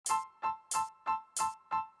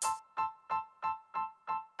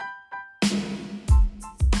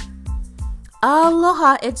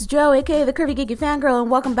Aloha, it's Joe, aka the Curvy Geeky Fangirl,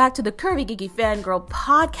 and welcome back to the Curvy Geeky Fangirl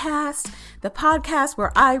podcast, the podcast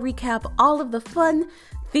where I recap all of the fun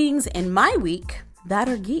things in my week that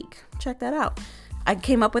are geek. Check that out. I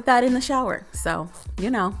came up with that in the shower, so,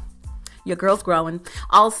 you know, your girl's growing.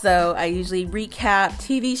 Also, I usually recap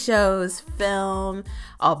TV shows, film,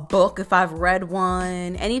 a book if I've read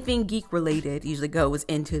one, anything geek related usually goes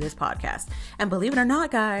into this podcast. And believe it or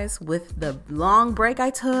not, guys, with the long break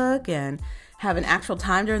I took and having actual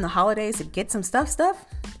time during the holidays to get some stuff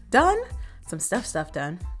done.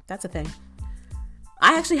 That's a thing.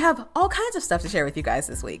 I actually have all kinds of stuff to share with you guys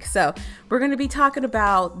this week. So we're going to be talking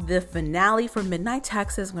about the finale for Midnight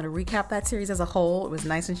Texas. I'm going to recap that series as a whole. It was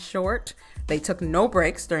nice and short. They took no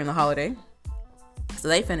breaks during the holiday, so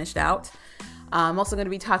they finished out. I'm also going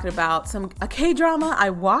to be talking about a K-drama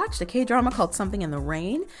I watched, a K-drama called Something in the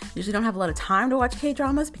Rain. Usually don't have a lot of time to watch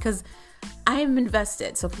K-dramas because I am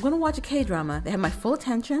invested. So if I'm going to watch a K-drama, they have my full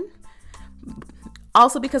attention.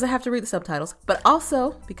 Also because I have to read the subtitles, but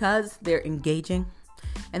also because they're engaging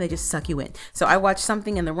and they just suck you in. So I watched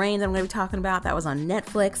Something in the Rain that I'm going to be talking about. That was on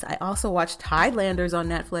Netflix. I also watched Tidelanders on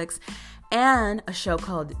Netflix and a show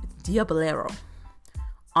called Diabolero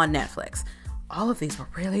on Netflix. All of these were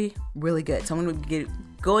really, really good. So I'm going to be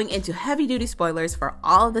going into heavy duty spoilers for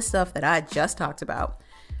all of the stuff that I just talked about.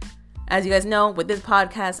 As you guys know, with this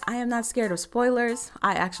podcast, I am not scared of spoilers.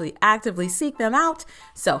 I actually actively seek them out.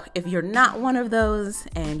 So if you're not one of those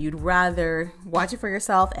and you'd rather watch it for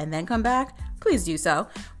yourself and then come back, please do so.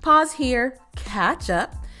 Pause here, catch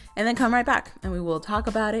up, and then come right back. And we will talk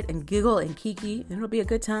about it and giggle and kiki, and it'll be a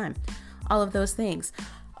good time. All of those things.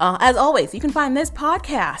 As always, you can find this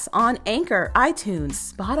podcast on Anchor,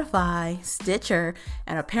 iTunes, Spotify, Stitcher,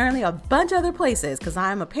 and apparently a bunch of other places because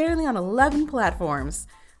I'm apparently on 11 platforms.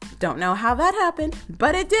 Don't know how that happened,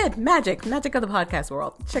 but it did. Magic of the podcast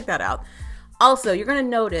world. Check that out. Also, you're going to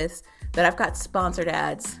notice that I've got sponsored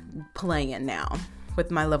ads playing now with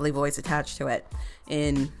my lovely voice attached to it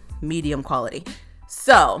in medium quality.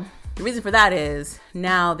 So the reason for that is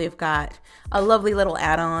now they've got a lovely little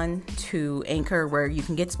add-on to Anchor where you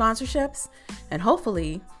can get sponsorships, and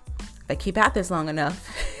hopefully if I keep at this long enough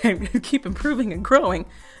and keep improving and growing,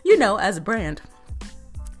 as a brand,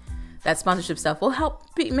 that sponsorship stuff will help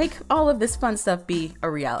make all of this fun stuff be a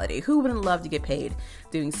reality. Who wouldn't love to get paid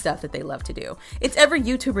doing stuff that they love to do? It's every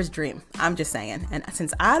YouTuber's dream. I'm just saying. And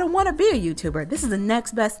since I don't want to be a YouTuber, this is the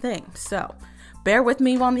next best thing. So bear with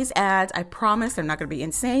me on these ads. I promise they're not going to be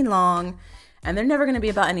insane long. And they're never going to be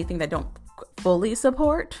about anything that don't fully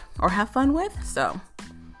support or have fun with. So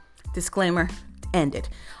disclaimer, ended.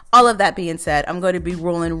 All of that being said, I'm going to be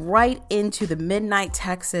rolling right into the Midnight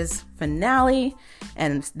Texas finale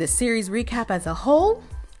and the series recap as a whole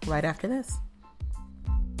right after this.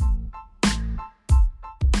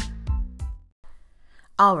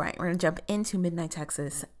 All right, we're going to jump into Midnight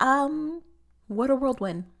Texas. What a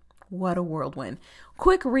whirlwind. What a whirlwind.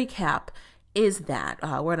 Quick recap is that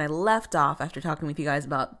when I left off after talking with you guys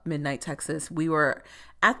about Midnight Texas, we were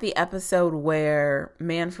at the episode where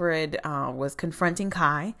Manfred was confronting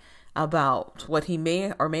Kai about what he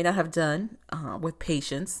may or may not have done with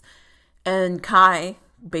Patience, and Kai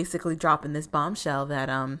basically dropping this bombshell that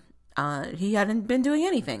he hadn't been doing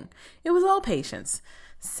anything. It was all Patience.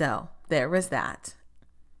 So there was that.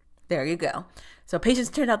 There you go. So Patience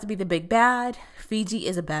turned out to be the big bad. Fiji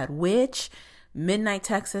is a bad witch. Midnight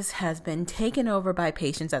Texas has been taken over by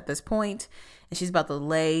Patience at this point, and she's about to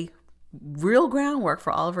lay real groundwork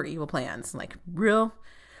for all of her evil plans. Like real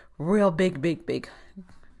big,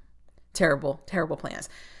 terrible plans.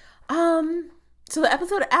 So the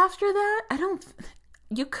episode after that,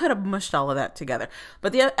 you could have mushed all of that together,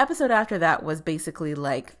 but the episode after that was basically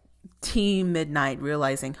like Team Midnight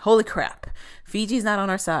realizing, holy crap, Fiji's not on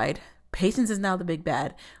our side. Patience is now the big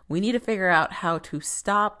bad. We need to figure out how to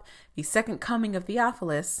stop the second coming of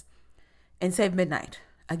Theophilus and save Midnight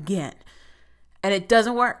again. And it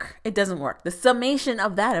doesn't work. The summation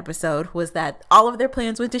of that episode was that all of their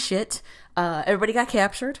plans went to shit. Everybody got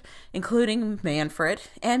captured, including Manfred.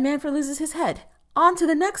 And Manfred loses his head. On to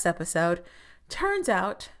the next episode. Turns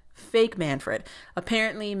out, fake Manfred.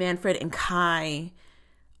 Apparently, Manfred and Kai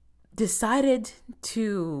decided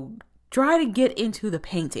to try to get into the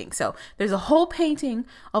painting. So there's a whole painting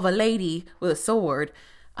of a lady with a sword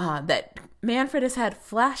that Manfred has had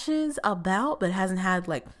flashes about, but hasn't had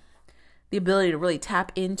like the ability to really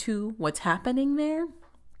tap into what's happening there.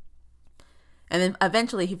 And then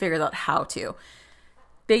eventually he figures out how to.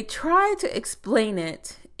 They try to explain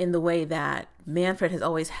it in the way that Manfred has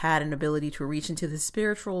always had an ability to reach into the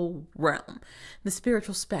spiritual realm, the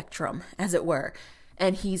spiritual spectrum, as it were.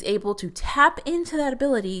 And he's able to tap into that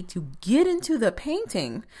ability to get into the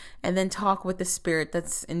painting and then talk with the spirit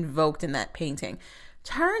that's invoked in that painting.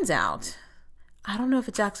 Turns out, I don't know if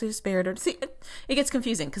it's actually a spirit or... See, it gets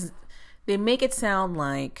confusing because they make it sound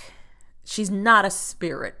like she's not a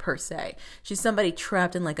spirit per se. She's somebody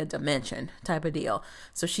trapped in like a dimension type of deal.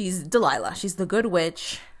 So she's Delilah. She's the good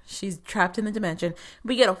witch. She's trapped in the dimension.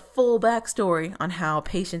 We get a full backstory on how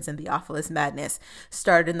Patience and Theophilus madness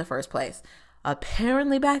started in the first place.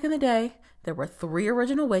 Apparently back in the day, there were 3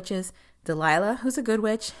 original witches. Delilah, who's a good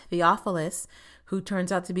witch, Theophilus, who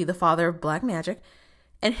turns out to be the father of black magic,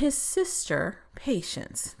 and his sister,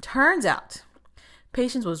 Patience. Turns out,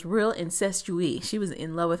 Patience was real incestuous. She was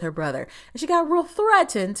in love with her brother. And she got real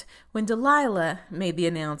threatened when Delilah made the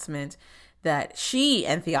announcement that she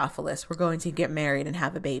and Theophilus were going to get married and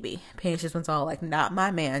have a baby. Patience was all like, not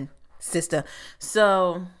my man, sister.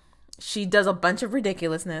 So she does a bunch of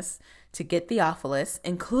ridiculousness to get Theophilus,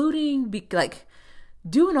 including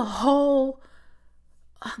doing a whole,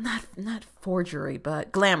 not forgery,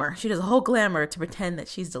 but glamour. She does a whole glamour to pretend that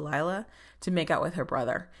she's Delilah to make out with her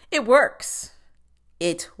brother. It works.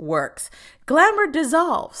 It works. Glamour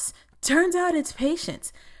dissolves. Turns out it's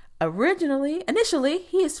Patience. Initially,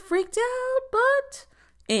 he is freaked out, but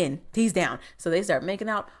he's down. So they start making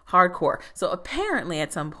out hardcore. So apparently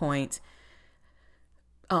at some point,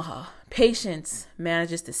 Patience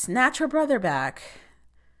manages to snatch her brother back,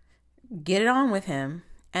 get it on with him,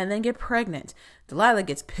 and then get pregnant. Delilah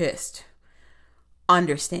gets pissed,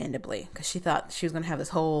 understandably, because she thought she was going to have this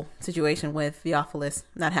whole situation with Theophilus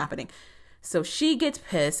not happening. So she gets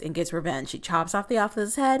pissed and gets revenge. She chops off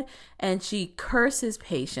Theophilus' head and she curses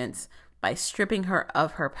Patience by stripping her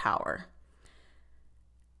of her power.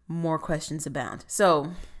 More questions abound.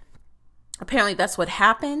 So apparently that's what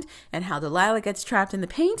happened, and how Delilah gets trapped in the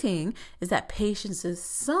painting is that Patience's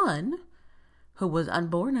son, who was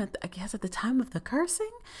unborn at the time of the cursing,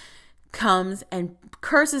 comes and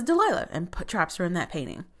curses Delilah and traps her in that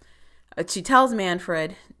painting. She tells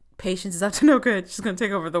Manfred Patience is up to no good. She's going to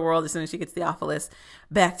take over the world as soon as she gets Theophilus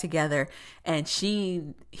back together, and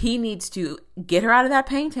he needs to get her out of that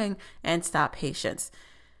painting and stop Patience.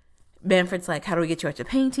 Manfred's like, how do we get you out of the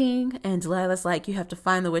painting? And Delilah's like, you have to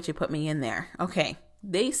find the witch who put me in there. Okay.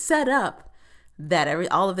 They set up that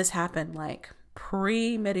all of this happened like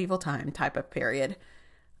pre-medieval time type of period.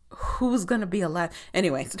 Who's going to be alive?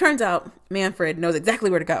 Anyway, so it turns out Manfred knows exactly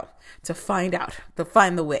where to go to find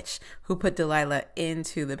the witch who put Delilah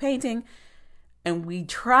into the painting. And we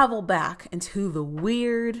travel back into the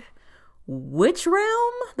weird witch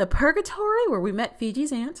realm, the purgatory, where we met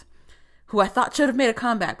Fiji's aunt, who I thought should have made a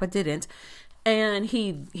comeback, but didn't. And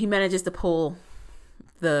he manages to pull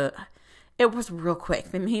it was real quick.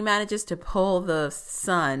 He manages to pull the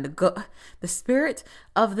sun, the spirit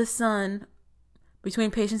of the sun between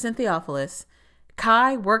Patience and Theophilus.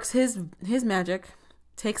 Kai works his magic,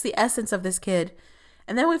 takes the essence of this kid,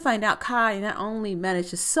 and then we find out Kai not only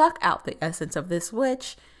managed to suck out the essence of this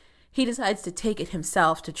witch, he decides to take it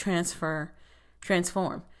himself to transform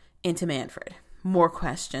into Manfred. More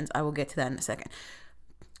questions. I will get to that in a second.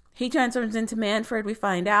 He transforms into Manfred. We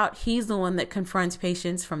find out he's the one that confronts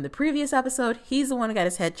Patience from the previous episode. He's the one who got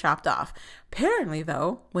his head chopped off. Apparently,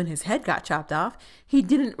 though, when his head got chopped off, he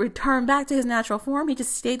didn't return back to his natural form. He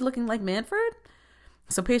just stayed looking like Manfred.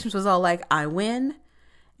 So Patience was all like, I win,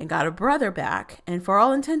 and got a brother back. And for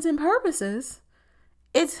all intents and purposes,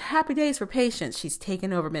 it's happy days for Patience. She's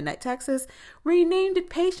taken over Midnight Texas, renamed it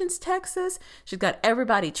Patience, Texas. She's got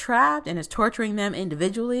everybody trapped and is torturing them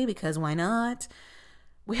individually because why not?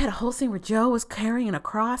 We had a whole scene where Joe was carrying a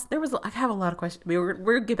cross. I have a lot of questions. We're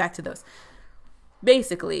going to get back to those.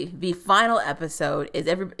 Basically, the final episode is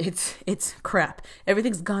it's crap.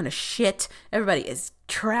 Everything's gone to shit. Everybody is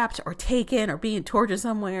trapped or taken or being tortured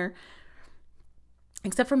somewhere.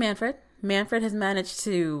 Except for Manfred. Manfred has managed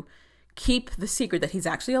to keep the secret that he's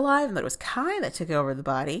actually alive and that it was Kai that took over the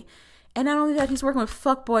body. And not only that, he's working with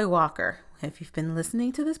Fuckboy Walker. If you've been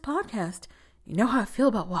listening to this podcast, you know how I feel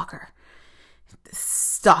about Walker.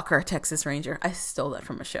 Stalker Texas Ranger. I stole that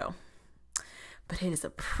from a show, but it is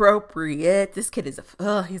appropriate. This kid is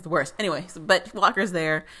he's the worst. Anyway, but Walker's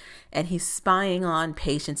there and he's spying on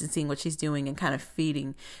Patience and seeing what she's doing and kind of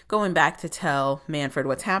going back to tell Manfred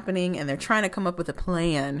what's happening. And they're trying to come up with a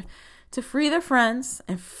plan to free their friends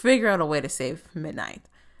and figure out a way to save Midnight.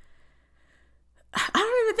 I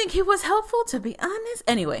don't even think he was helpful, to be honest.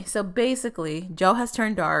 Anyway, so basically, Joe has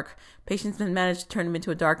turned dark. Patience has managed to turn him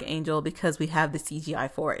into a dark angel because we have the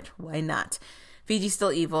CGI for it. Why not? Fiji's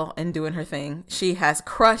still evil and doing her thing. She has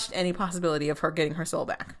crushed any possibility of her getting her soul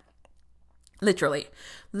back. Literally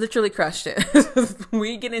crushed it.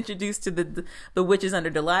 We get introduced to the witches under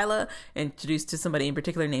Delilah, introduced to somebody in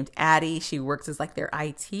particular named Addie. She works as like their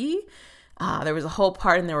IT. There was a whole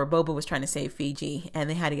part in there where Bobo was trying to save Fiji, and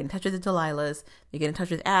they had to get in touch with the Delilahs. They get in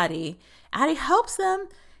touch with Addie. Addie helps them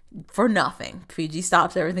for nothing. Fiji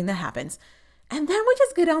stops everything that happens. And then we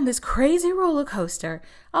just get on this crazy roller coaster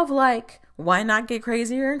of like, why not get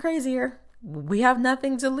crazier and crazier? We have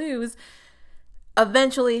nothing to lose.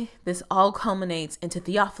 Eventually, this all culminates into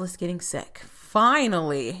Theophilus getting sick.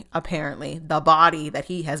 Finally, apparently, the body that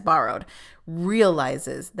he has borrowed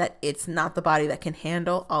realizes that it's not the body that can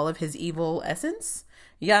handle all of his evil essence.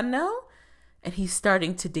 You know? And he's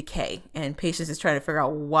starting to decay. And Patience is trying to figure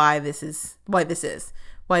out why this is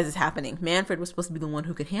happening. Manfred was supposed to be the one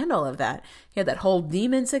who could handle all of that. He had that whole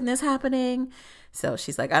demon sickness happening. So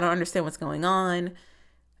she's like, I don't understand what's going on.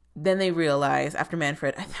 Then they realize after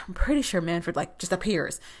Manfred, I'm pretty sure Manfred like just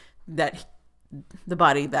appears, that the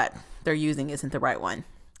body that they're using isn't the right one.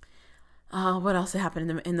 What else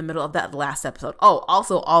happened in the middle of that last episode? Oh,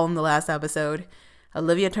 also all in the last episode,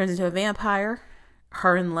 Olivia turns into a vampire.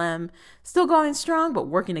 Her and Lem still going strong, but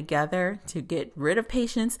working together to get rid of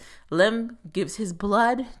Patience. Lem gives his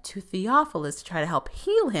blood to Theophilus to try to help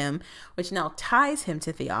heal him, which now ties him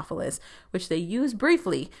to Theophilus, which they use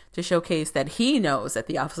briefly to showcase that he knows that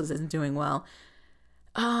Theophilus isn't doing well.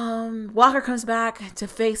 Walker comes back to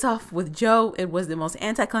face off with Joe. It was the most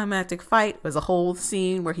anticlimactic fight. It was a whole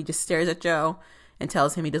scene where he just stares at Joe and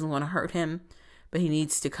tells him he doesn't want to hurt him, but he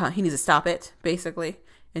needs to stop it, basically.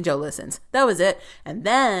 And Joe listens. That was it. And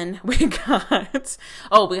then we got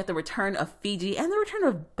the return of Fiji and the return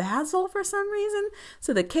of Basil for some reason.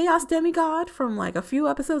 So the chaos demigod from like a few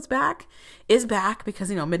episodes back is back because,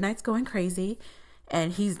 Midnight's going crazy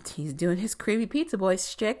and he's doing his creepy pizza boy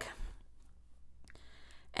shtick.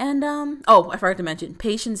 And, I forgot to mention,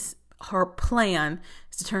 Patience, her plan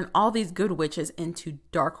is to turn all these good witches into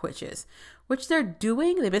dark witches, which they're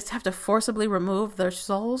doing. They just have to forcibly remove their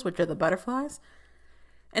souls, which are the butterflies.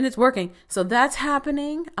 And it's working. So that's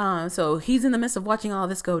happening. So he's in the midst of watching all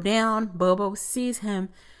this go down. Bobo sees him.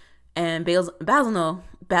 And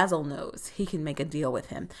Basil knows he can make a deal with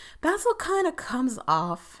him. Basil kind of comes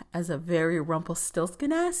off as a very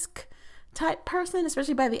Rumpelstiltskin-esque type person,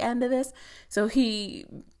 especially by the end of this. So he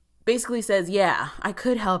basically says, yeah, I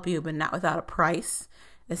could help you, but not without a price,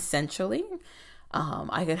 essentially.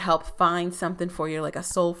 I could help find something for you, like a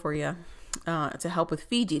soul for you. To help with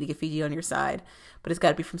Fiji, to get Fiji on your side. But it's got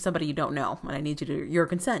to be from somebody you don't know. And I need your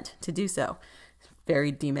consent to do so.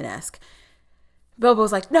 Very demon-esque.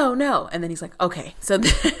 Bobo's like, no. And then he's like, okay. So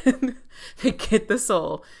then they get the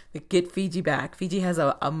soul. They get Fiji back. Fiji has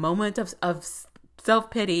a moment of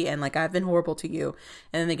self-pity and like, I've been horrible to you.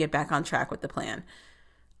 And then they get back on track with the plan.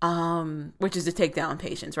 Which is to take down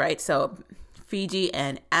Patience, right? So Fiji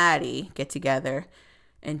and Addie get together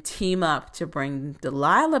and team up to bring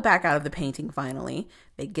Delilah back out of the painting finally.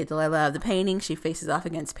 They get Delilah out of the painting. She faces off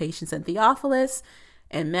against Patience and Theophilus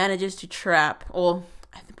and manages to trap, I'm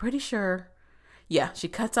pretty sure, she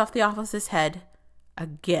cuts off Theophilus' head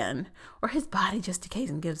again, or his body just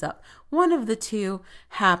decays and gives up. One of the two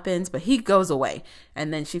happens, but he goes away.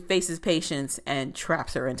 And then she faces Patience and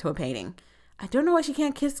traps her into a painting. I don't know why she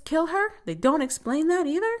can't kill her. They don't explain that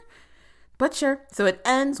either. But sure. So it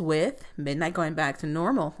ends with Midnight going back to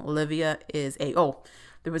normal. Olivia is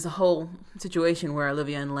there was a whole situation where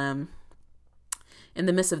Olivia and Lem, in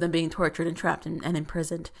the midst of them being tortured and trapped and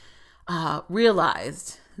imprisoned,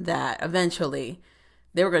 realized that eventually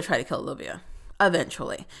they were going to try to kill Olivia.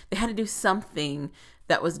 Eventually. They had to do something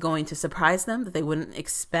that was going to surprise them that they wouldn't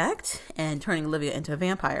expect, and turning Olivia into a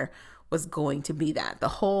vampire was going to be that. The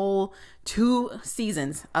whole 2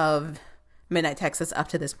 seasons of Midnight Texas up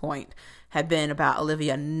to this point had been about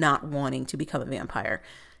Olivia not wanting to become a vampire,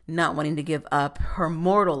 not wanting to give up her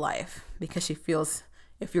mortal life, because she feels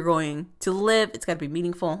if you're going to live, it's got to be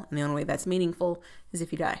meaningful, and the only way that's meaningful is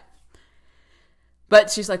if you die. But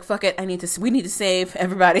she's like, fuck it, we need to save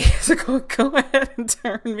everybody, so go ahead and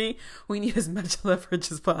turn me. We need as much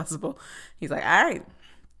leverage as possible. He's like, all right.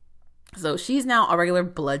 So she's now a regular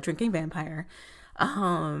blood-drinking vampire.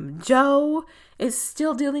 Joe is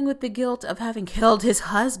still dealing with the guilt of having killed his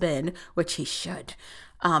husband, which he should.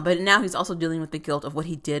 But now he's also dealing with the guilt of what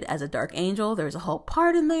he did as a dark angel. There's a whole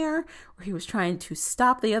part in there where he was trying to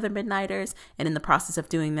stop the other Midnighters, and in the process of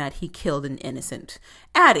doing that, he killed an innocent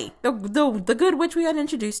Addie, the good witch we got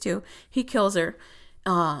introduced to. He kills her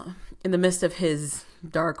in the midst of his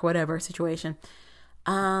dark whatever situation.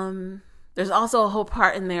 There's also a whole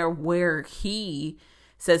part in there where he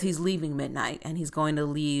says he's leaving Midnight, and he's going to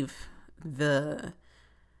leave the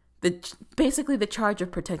basically the charge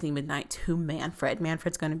of protecting Midnight to Manfred.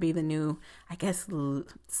 Manfred's going to be the new, I guess,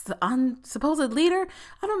 supposed leader.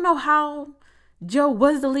 I don't know how Joe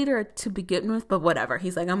was the leader to begin with, but whatever.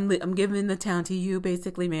 He's like, I'm giving the town to you,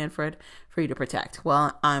 basically, Manfred, for you to protect.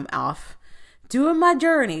 Well, I'm off doing my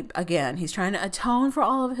journey again. He's trying to atone for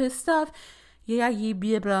all of his stuff. Yeah,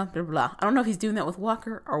 blah, blah, blah, blah. I don't know if he's doing that with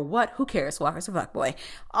Walker or what. Who cares? Walker's a fuckboy.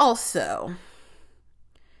 Also,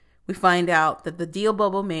 we find out that the deal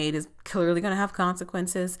Bobo made is clearly going to have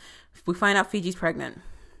consequences. We find out Fiji's pregnant.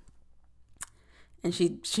 And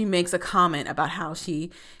she makes a comment about how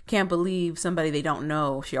she can't believe somebody they don't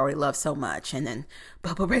know she already loves so much. And then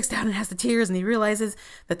Bobo breaks down and has the tears, and he realizes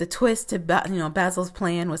that the twist to Basil's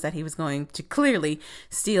plan was that he was going to clearly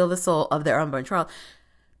steal the soul of their unborn child.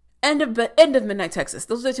 End of Midnight Texas.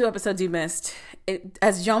 Those are the 2 episodes you missed. It,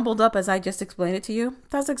 as jumbled up as I just explained it to you,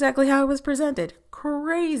 that's exactly how it was presented.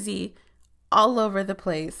 Crazy, all over the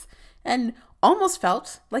place, and almost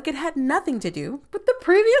felt like it had nothing to do with the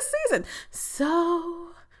previous season.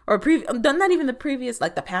 Not even the previous,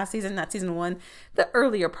 like the past season, not season 1, the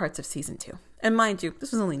earlier parts of season 2. And mind you,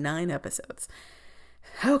 this was only 9 episodes.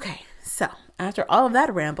 Okay, so after all of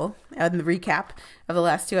that ramble and the recap of the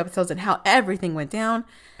last 2 episodes and how everything went down,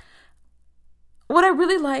 what I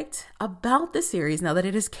really liked about the series, now that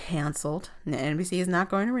it is canceled, NBC is not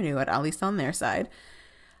going to renew it, at least on their side,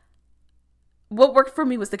 what worked for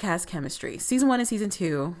me was the cast chemistry. Season 1 and season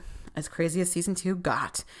 2, as crazy as season 2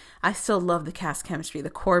 got, I still love the cast chemistry. The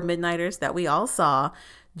core Midnighters that we all saw,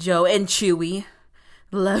 Joe and Chewie,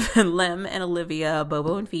 Lem and Olivia,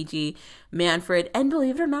 Bobo and Fiji, Manfred, and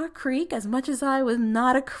believe it or not, Creek. As much as I was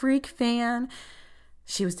not a Creek fan,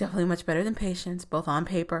 she was definitely much better than Patience, both on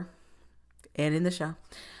paper and in the show.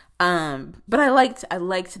 But I liked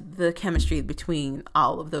the chemistry between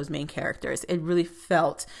all of those main characters. It really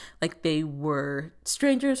felt like they were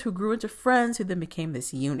strangers who grew into friends who then became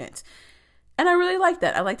this unit. And I really liked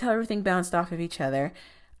that. I liked how everything bounced off of each other.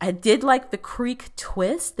 I did like the Creek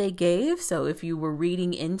twist they gave. So if you were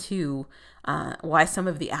reading into why some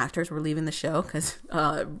of the actors were leaving the show, because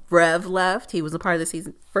Rev left. He was a part of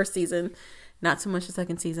the first season, not so much the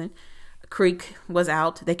second season. Creek was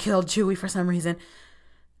out. They killed Chewie for some reason.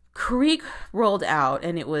 Creek rolled out,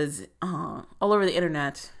 and it was all over the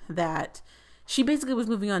internet that she basically was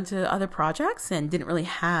moving on to other projects and didn't really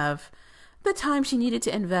have the time she needed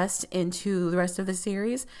to invest into the rest of the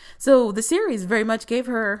series. So the series very much gave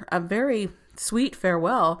her a very sweet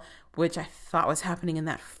farewell, which I thought was happening in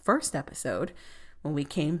that first episode when we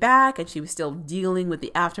came back and she was still dealing with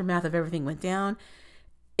the aftermath of everything went down.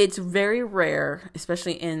 It's very rare,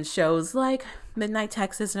 especially in shows like Midnight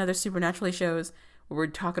Texas and other supernaturally shows, where we're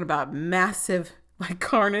talking about massive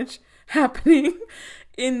carnage happening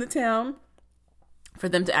in the town, for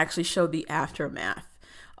them to actually show the aftermath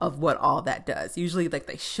of what all that does. Usually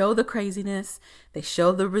they show the craziness, they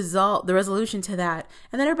show the resolution to that,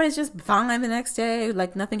 and then everybody's just fine the next day,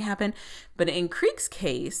 like nothing happened. But in Creek's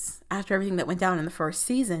case, after everything that went down in the first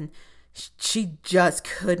season, she just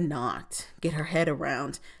could not get her head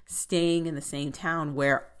around staying in the same town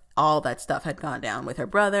where all that stuff had gone down with her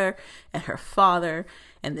brother and her father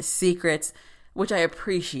and the secrets, which I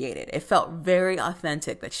appreciated. It felt very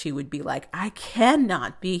authentic that she would be like, I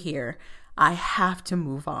cannot be here. I have to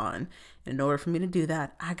move on. And in order for me to do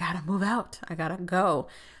that, I gotta move out. I gotta go.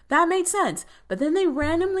 That made sense. But then they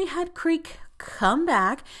randomly had Creek come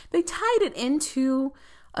back. They tied it into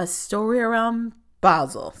a story around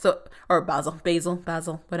Basil,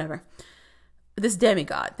 whatever. This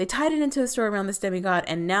demigod. They tied it into a story around this demigod,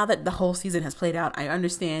 and now that the whole season has played out, I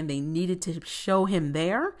understand they needed to show him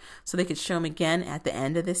there so they could show him again at the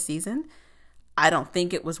end of this season. I don't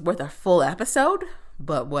think it was worth a full episode,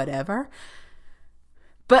 but whatever.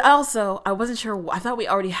 But also, I wasn't sure. I thought we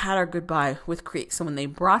already had our goodbye with Creek, so when they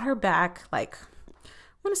brought her back, I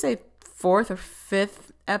want to say 4th or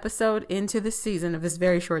 5th episode into this season, of this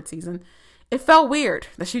very short season, it felt weird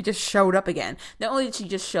that she just showed up again. Not only did she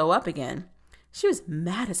just show up again, she was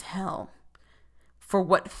mad as hell for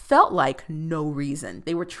what felt like no reason.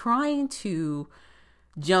 They were trying to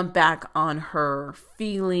jump back on her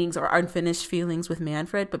feelings or unfinished feelings with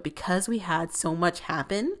Manfred, but because we had so much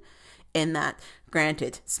happen in that,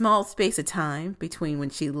 granted, small space of time between when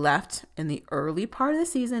she left in the early part of the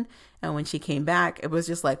season and when she came back, it was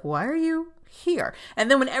just like, why are you here? And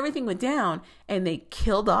then when everything went down and they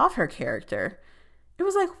killed off her character, it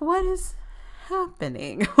was like, what is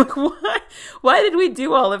happening? Why did we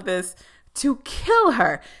do all of this to kill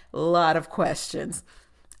her? A lot of questions.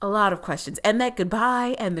 And that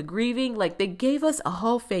goodbye and the grieving, they gave us a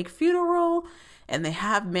whole fake funeral, and they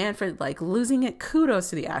have Manfred losing it. Kudos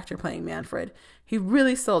to the actor playing Manfred. He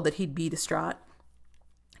really sold that he'd be distraught.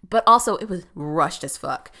 But also, it was rushed as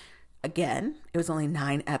fuck. Again, it was only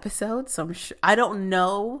 9 episodes, so I don't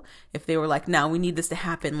know if they were like, "No, we need this to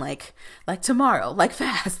happen like tomorrow, like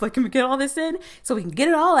fast, like can we get all this in so we can get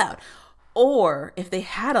it all out," or if they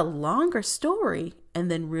had a longer story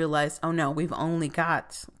and then realized, "Oh no, we've only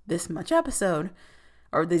got this much episode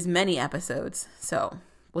or these many episodes, so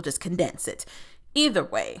we'll just condense it." Either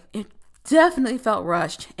way, it definitely felt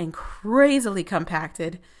rushed and crazily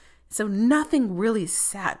compacted, so nothing really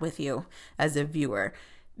sat with you as a viewer.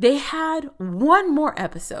 They had one more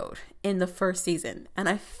episode in the first season, and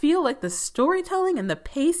I feel like the storytelling and the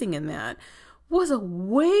pacing in that was a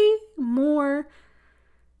way more,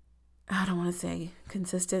 I don't want to say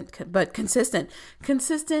consistent, but consistent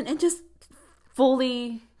and just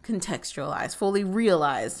fully contextualized, fully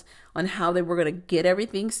realized on how they were going to get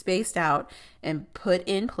everything spaced out and put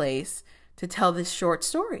in place to tell this short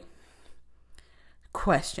story.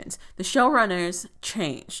 Questions. The showrunners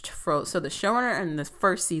changed. So the showrunner in the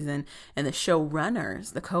first season and the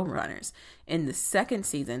showrunners, the co-runners in the second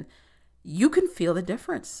season, you can feel the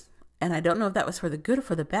difference. And I don't know if that was for the good or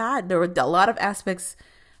for the bad. There were a lot of aspects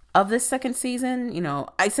of this second season. You know,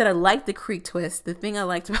 I said I liked the Creek twist. The thing I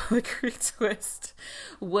liked about the Creek twist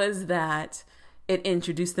was that it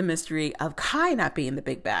introduced the mystery of Kai not being the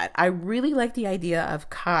big bad. I really like the idea of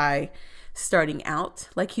Kai starting out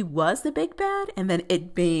like he was the big bad and then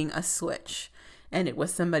it being a switch and it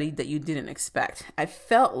was somebody that you didn't expect. I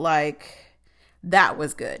felt like that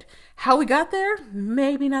was good. How we got there,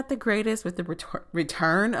 maybe not the greatest with the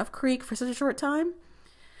return of Creek for such a short time,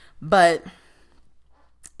 but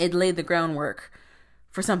it laid the groundwork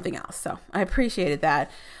for something else. So I appreciated that.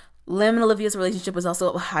 Lem and Olivia's relationship was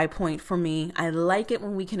also a high point for me. I like it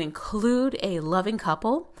when we can include a loving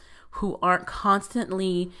couple who aren't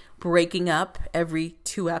constantly breaking up every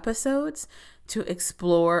 2 episodes to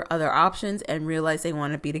explore other options and realize they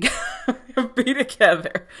want to be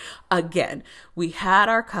together. Again, we had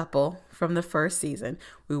our couple from the first season.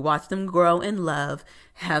 We watched them grow in love,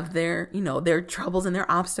 have their troubles and their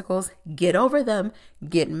obstacles, get over them,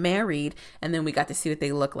 get married, and then we got to see what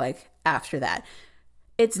they look like after that.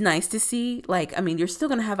 It's nice to see, you're still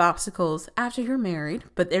going to have obstacles after you're married,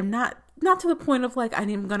 but they're not to the point of like,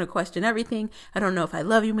 I'm going to question everything. I don't know if I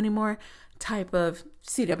love you anymore type of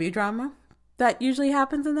CW drama that usually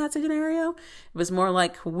happens in that scenario. It was more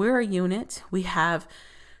like, we're a unit. We have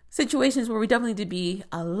situations where we definitely need to be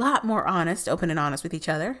a lot more honest, open and honest with each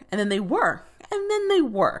other. And then they were.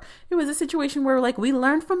 It was a situation where like, we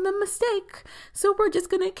learned from the mistake. So we're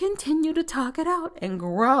just going to continue to talk it out and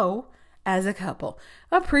grow as a couple.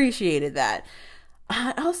 Appreciated that.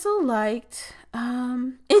 I also liked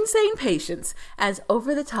insane patience. As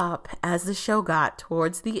over the top as the show got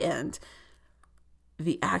towards the end,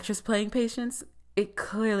 the actress playing Patience, it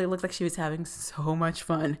clearly looked like she was having so much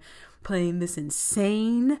fun playing this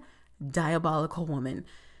insane, diabolical woman.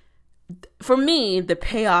 For me, the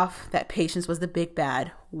payoff that Patience was the big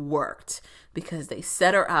bad worked because they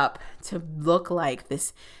set her up to look like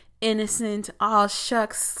this innocent, aw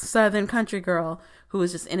shucks Southern country girl who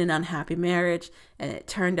was just in an unhappy marriage, and it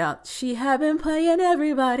turned out she had been playing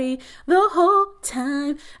everybody the whole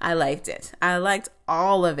time. I liked it. I liked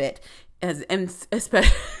all of it, and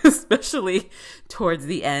especially towards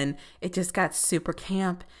the end, it just got super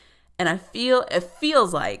camp, and it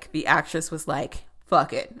feels like the actress was like,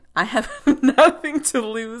 "Fuck it, I have nothing to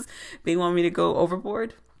lose. They want me to go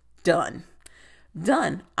overboard. Done.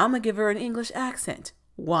 I'm gonna give her an English accent.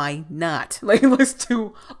 Why not? Let's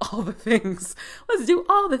do all the things.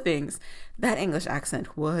 That English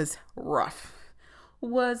accent was rough,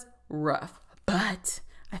 but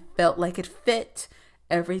I felt like it fit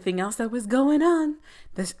everything else that was going on.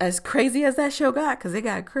 This, as crazy as that show got, because it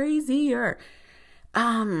got crazier.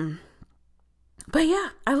 But yeah,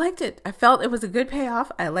 I liked it. I felt it was a good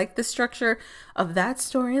payoff. I liked the structure of that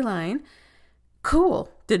storyline.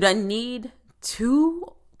 Cool. Did I need 2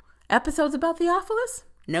 episodes about Theophilus?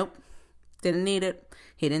 Nope. Didn't need it.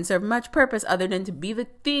 He didn't serve much purpose other than to be the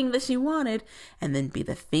thing that she wanted and then be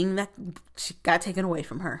the thing that she got taken away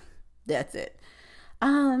from her. That's it.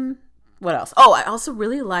 What else? Oh, I also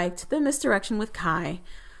really liked the misdirection with Kai.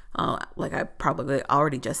 Like I probably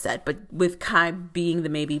already just said, but with Kai being the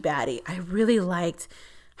maybe baddie, I really liked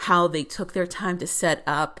how they took their time to set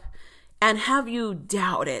up and have you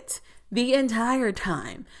doubt it the entire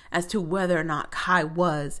time as to whether or not Kai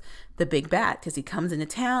was the big bad, because he comes into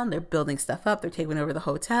town, they're building stuff up, they're taking over the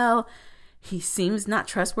hotel. He seems not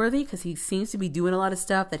trustworthy because he seems to be doing a lot of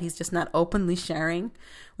stuff that he's just not openly sharing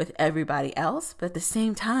with everybody else. But at the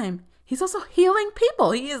same time, he's also healing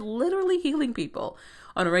people. He is literally healing people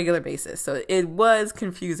on a regular basis. So it was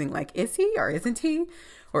confusing. Like, is he or isn't he?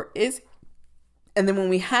 Or is... And then when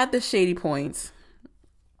we had the shady points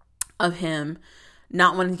of him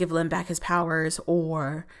not wanting to give Lem back his powers,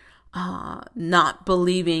 or not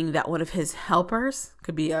believing that one of his helpers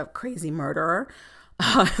could be a crazy murderer,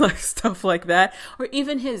 like stuff like that, or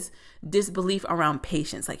even his disbelief around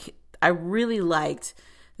patience. Like, I really liked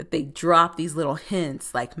that they dropped these little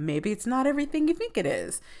hints, like maybe it's not everything you think it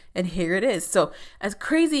is, and here it is. So as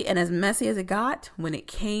crazy and as messy as it got, when it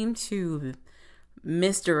came to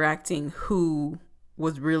misdirecting who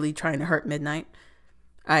was really trying to hurt Midnight,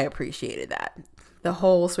 I appreciated that. The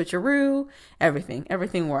whole switcheroo,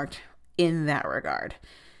 everything worked in that regard.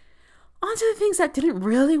 On to the things that didn't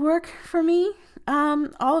really work for me.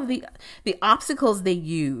 All of the obstacles they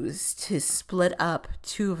used to split up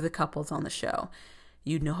two of the couples on the show.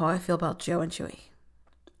 You know how I feel about Joe and Chewie,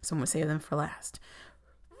 so I'm gonna save them for last.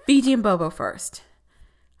 Fiji and Bobo first.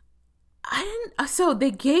 So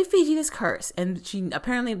they gave Fiji this curse, and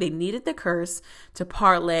apparently they needed the curse to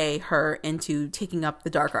parlay her into taking up the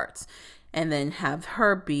dark arts, and then have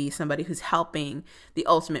her be somebody who's helping the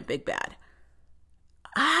ultimate big bad.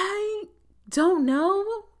 I don't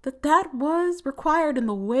know that was required in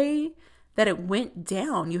the way that it went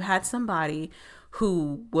down. You had somebody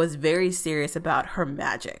who was very serious about her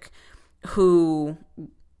magic, who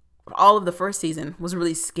all of the first season was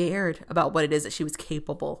really scared about what it is that she was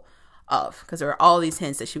capable of, because there were all these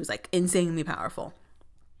hints that she was like insanely powerful.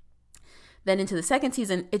 Then into the second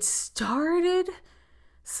season, it started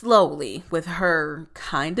slowly with her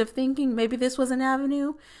kind of thinking maybe this was an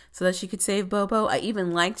avenue so that she could save Bobo. I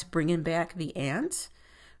even liked bringing back the aunt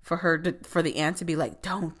for the aunt to be like,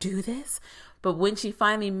 don't do this. But when she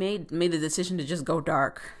finally made the decision to just go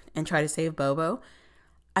dark and try to save Bobo,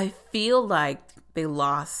 I feel like they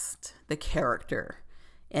lost the character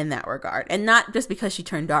in that regard. And not just because she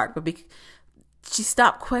turned dark, but because she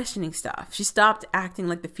stopped questioning stuff. She stopped acting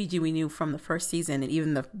like the Fiji we knew from the first season and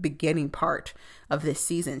even the beginning part of this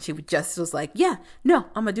season. She just was like, yeah, no,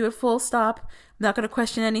 I'm gonna do it full stop. I'm not gonna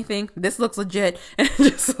question anything. This looks legit. And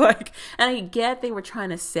just like, and I get they were trying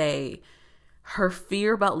to say her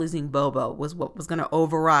fear about losing Bobo was what was gonna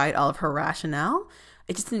override all of her rationale.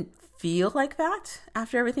 It just didn't feel like that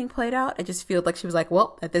after everything played out. I just feel like she was like,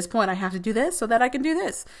 well, at this point I have to do this so that I can do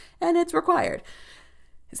this, and it's required.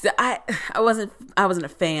 So I wasn't a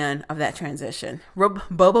fan of that transition.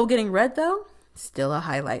 Bobo getting red though, still a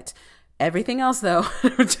highlight. Everything else though,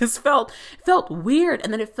 just felt weird,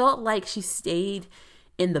 and then it felt like she stayed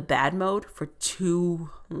in the bad mode for too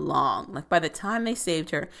long. Like by the time they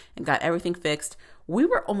saved her and got everything fixed, we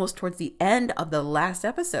were almost towards the end of the last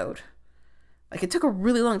episode. Like it took a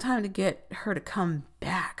really long time to get her to come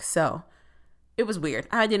back, so it was weird.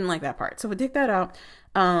 I didn't like that part. So we'll take that out.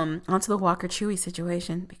 Onto the Walker Chewie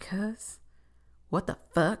situation, because what the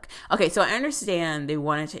fuck? Okay, so I understand they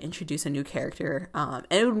wanted to introduce a new character.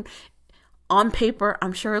 And on paper,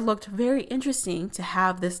 I'm sure it looked very interesting to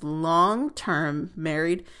have this long-term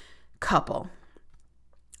married couple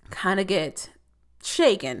kind of get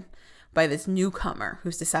shaken by this newcomer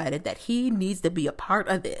who's decided that he needs to be a part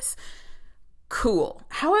of this. Cool.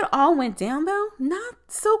 How it all went down though, not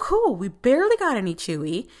so cool. We barely got any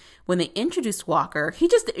Chewie. When they introduced Walker, he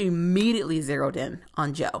just immediately zeroed in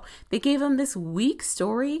on Joe. They gave him this weak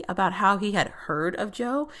story about how he had heard of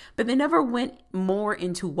Joe, but they never went more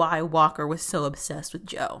into why Walker was so obsessed with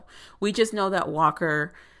Joe. We just know that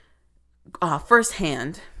Walker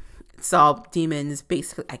firsthand saw demons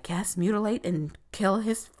basically, I guess, mutilate and kill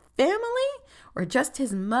his family or just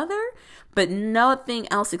his mother, but nothing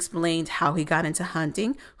else explained how he got into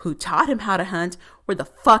hunting, who taught him how to hunt, where the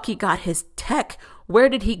fuck he got his tech. Where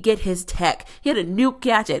did he get his tech? He had a new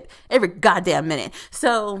gadget every goddamn minute.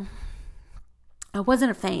 So I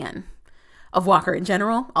wasn't a fan of Walker in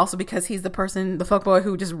general. Also because he's the fuckboy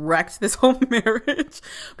who just wrecked this whole marriage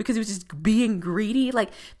because he was just being greedy.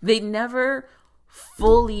 Like they never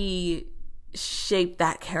fully shaped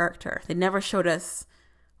that character. They never showed us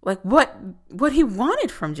like what he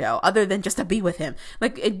wanted from Joe other than just to be with him.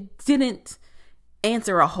 Like it didn't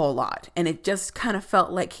answer a whole lot, and it just kind of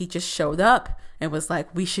felt like he just showed up and was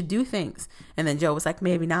like, we should do things, and then Joe was like,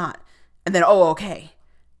 maybe not, and then okay,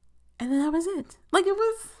 and then that was it. Like it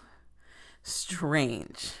was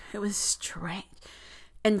strange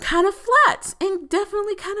and kind of flat and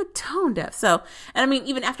definitely kind of tone deaf. So, and I mean,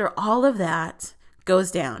 even after all of that goes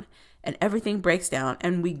down and everything breaks down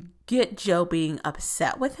and we get Joe being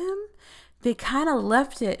upset with him, they kind of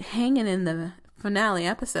left it hanging in the finale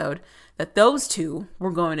episode that those two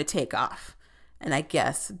were going to take off and I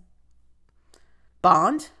guess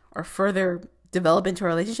bond or further develop into a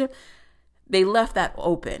relationship. they left that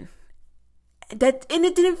open. And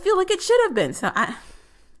it didn't feel like it should have been. So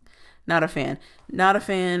not a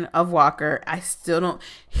fan of Walker. I still don't.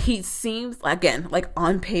 He seems, again, like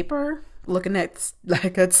on paper, looking at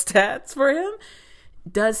stats for him,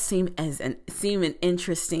 does seem an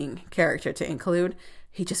interesting character to include.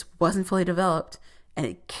 He just wasn't fully developed, and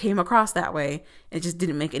it came across that way. It just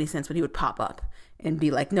didn't make any sense when he would pop up and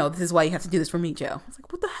be like, "No, this is why you have to do this for me, Joe." I was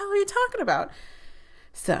like, "What the hell are you talking about?"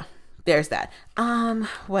 So there's that.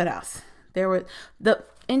 What else? There were the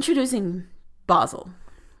introducing Basil.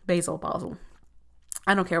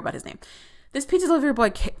 I don't care about his name. This pizza delivery boy,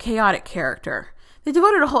 chaotic character. They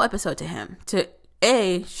devoted a whole episode to him to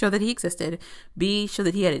A, show that he existed, B, show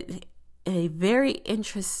that he had a very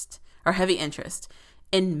heavy interest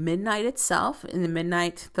in Midnight itself. In the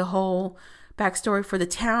Midnight, the whole backstory for the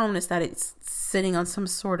town is that it's sitting on some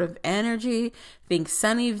sort of energy. Think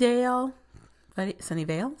Sunnyvale.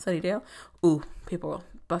 Ooh,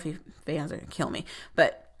 Buffy fans are gonna kill me.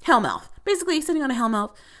 But Hellmouth. Basically, he's sitting on a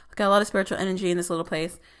Hellmouth. Got a lot of spiritual energy in this little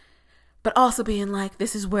place. But also being like,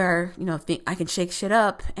 this is where, I can shake shit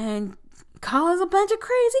up and cause a bunch of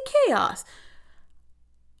crazy chaos.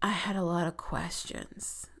 I had a lot of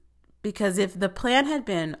questions. Because if the plan had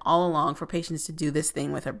been all along for Patience to do this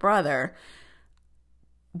thing with her brother,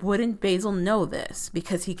 wouldn't Basil know this?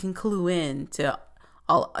 Because he can clue in to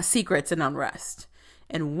all secrets and unrest.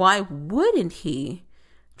 And why wouldn't he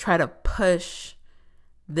try to push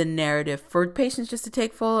the narrative for Patience just to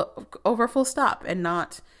take full stop and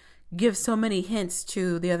not give so many hints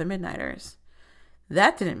to the other Midnighters?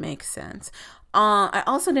 That didn't make sense. I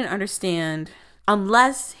also didn't understand,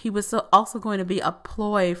 unless he was also going to be a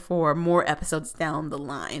ploy for more episodes down the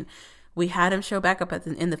line. We had him show back up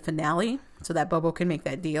in the finale so that Bobo can make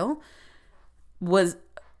that deal. Was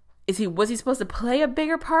he supposed to play a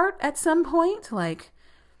bigger part at some point? Like,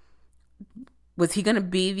 was he going to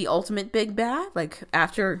be the ultimate big bad? Like,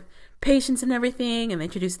 after Patience and everything, and they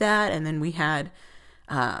introduced that, and then we had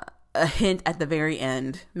a hint at the very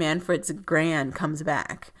end. Manfred's Gran comes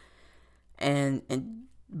back and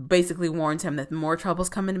basically warns him that more trouble's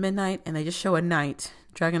coming to Midnight, and they just show a knight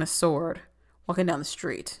dragging a sword walking down the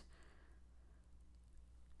street.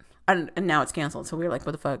 And now it's canceled, so we were like,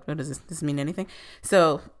 what the fuck? What does this mean anything?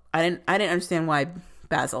 So I didn't understand why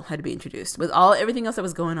Basil had to be introduced. With everything else that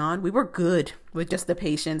was going on, we were good with just the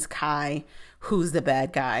Patience, Kai, who's the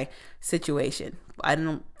bad guy situation.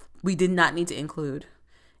 We did not need to include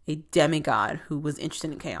a demigod who was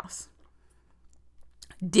interested in chaos.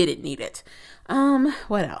 Didn't need it.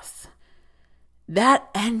 What else? That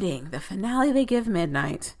ending, the finale they give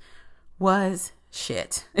Midnight, was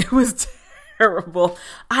shit. It was terrible.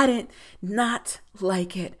 I did not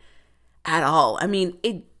like it at all. I mean,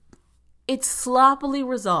 it sloppily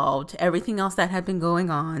resolved everything else that had been going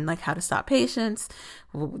on, like how to stop Patience,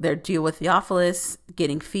 their deal with Theophilus,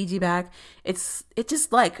 getting Fiji back. It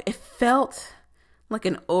felt like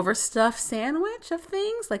an overstuffed sandwich of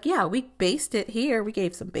things. Like, yeah, we based it here. We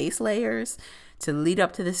gave some base layers to lead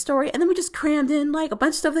up to this story, and then we just crammed in like a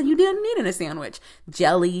bunch of stuff that you didn't need in a sandwich.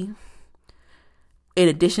 Jelly, in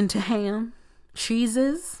addition to ham,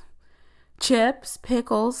 cheeses, chips,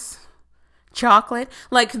 pickles, chocolate.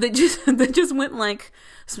 Like, they just went like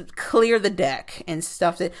clear the deck and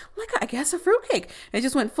stuffed it like, I guess, a fruitcake. It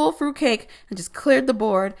just went full fruitcake and just cleared the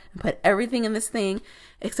board and put everything in this thing,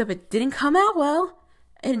 except it didn't come out well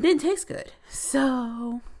and it didn't taste good.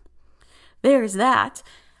 So there's that.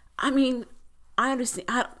 I mean, I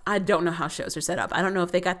understand. I don't know how shows are set up. I don't know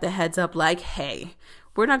if they got the heads up like, hey,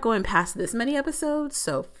 we're not going past this many episodes,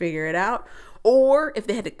 so figure it out. Or if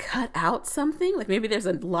they had to cut out something, like maybe there's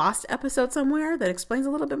a lost episode somewhere that explains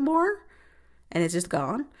a little bit more and it's just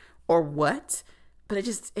gone, or what. But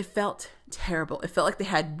it felt terrible. It felt like they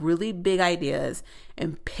had really big ideas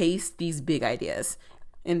and paced these big ideas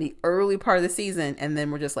in the early part of the season, and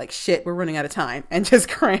then we're just like, shit, we're running out of time, and just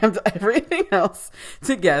crammed everything else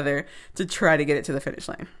together to try to get it to the finish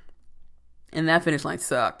line. And that finish line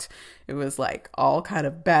sucked. It was like all kind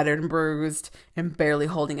of battered and bruised and barely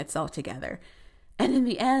holding itself together. And in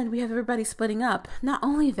the end, we have everybody splitting up. Not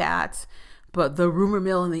only that, but the rumor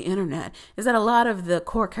mill on the internet is that a lot of the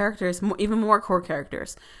core characters, even more core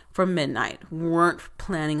characters from Midnight, weren't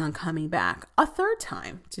planning on coming back a third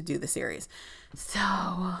time to do the series.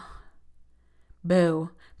 So,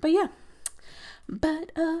 boo. But yeah.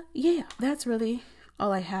 Yeah, that's really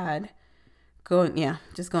all I had going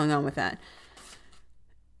on with that.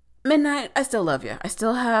 Midnight, I still love you. I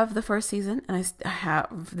still have the first season, and I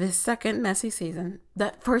have this second messy season.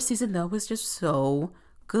 That first season, though, was just so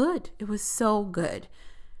good. It was so good.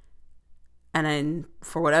 And then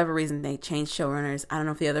for whatever reason, they changed showrunners. I don't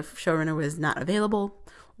know if the other showrunner was not available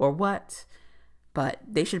or what, but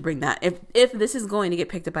they should bring that. If this is going to get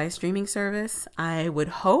picked up by a streaming service, I would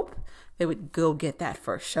hope they would go get that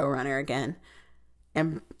first showrunner again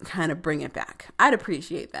and kind of bring it back. I'd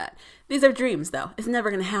appreciate that. These are dreams, though. It's never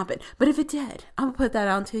going to happen. But if it did, I'm going to put that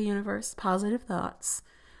out into the universe. Positive thoughts.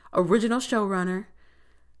 Original showrunner.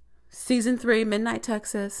 Season 3, Midnight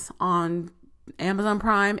Texas on Amazon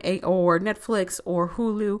Prime or Netflix or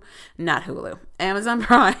Hulu. Not Hulu. Amazon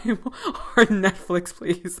Prime or Netflix,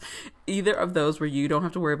 please. Either of those where you don't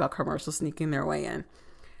have to worry about commercials sneaking their way in.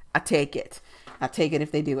 I take it. I'll take it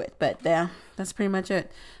if they do it. But yeah, that's pretty much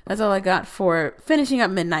it. That's all I got for finishing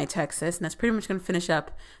up Midnight Texas. And that's pretty much going to finish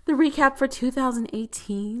up the recap for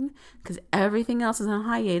 2018. Because everything else is on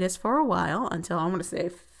hiatus for a while. Until I want to say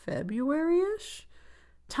February-ish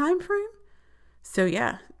time frame. So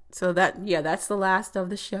yeah. That's the last of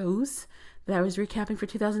the shows that I was recapping for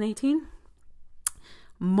 2018.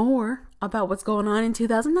 More about what's going on in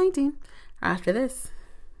 2019 after this.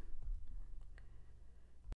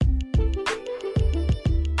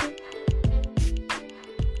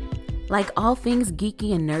 Like all things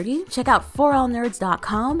geeky and nerdy, check out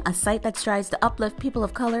forallnerds.com, a site that strives to uplift people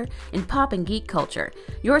of color in pop and geek culture.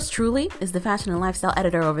 Yours truly is the fashion and lifestyle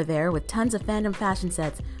editor over there with tons of fandom fashion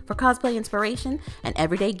sets for cosplay inspiration and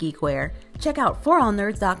everyday geek wear. Check out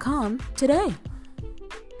forallnerds.com today.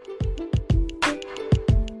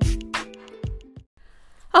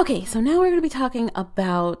 Okay, so now we're going to be talking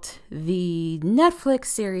about the Netflix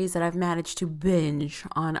series that I've managed to binge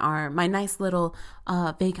on my nice little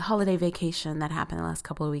holiday vacation that happened the last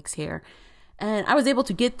couple of weeks here. And I was able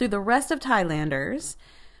to get through the rest of Thailanders,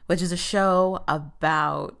 which is a show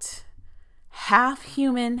about half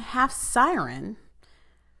human, half siren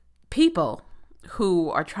people who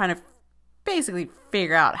are trying to basically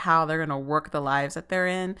figure out how they're going to work the lives that they're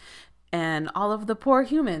in. And all of the poor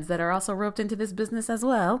humans that are also roped into this business as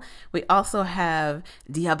well. We also have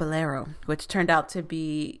Diabolero, which turned out to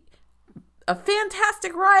be a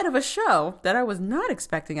fantastic ride of a show that I was not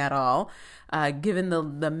expecting at all, given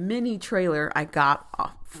the mini trailer I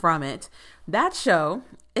got from it. That show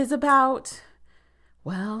is about,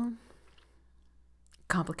 well,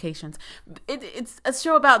 complications. It's a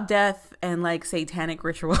show about death and like satanic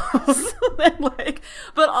rituals, and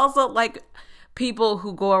but also like people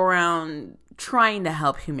who go around trying to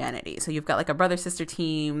help humanity. So you've got like a brother-sister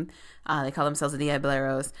team. They call themselves the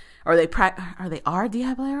Diableros. Or they are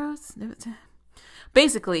Diableros?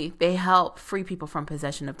 Basically, they help free people from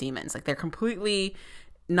possession of demons. Like they're completely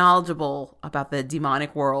knowledgeable about the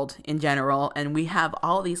demonic world in general. And we have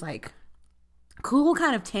all these like cool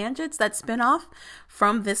kind of tangents that spin off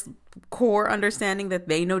from this core understanding that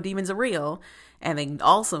they know demons are real. And they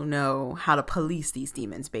also know how to police these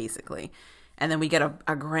demons, basically. And then we get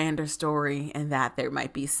a grander story in that there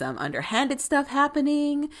might be some underhanded stuff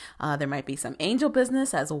happening. There might be some angel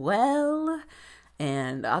business as well.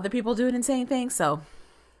 And other people doing insane things. So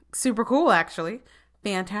super cool, actually.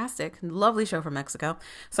 Fantastic. Lovely show from Mexico.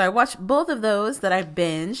 So I watched both of those that I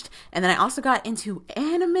binged. And then I also got into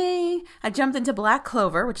anime. I jumped into Black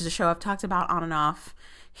Clover, which is a show I've talked about on and off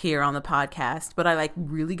here on the podcast. But I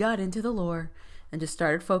really got into the lore and just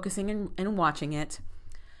started focusing and watching it.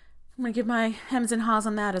 I'm going to give my hems and haws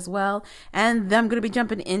on that as well. And then I'm going to be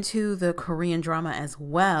jumping into the Korean drama as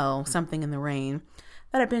well, Something in the Rain,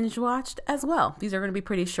 that I binge watched as well. These are going to be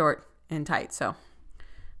pretty short and tight, so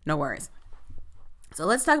no worries. So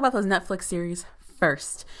let's talk about those Netflix series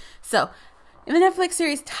first. So in the Netflix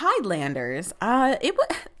series Tidelanders, I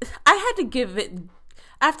have to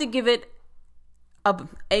give it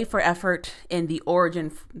a for effort in the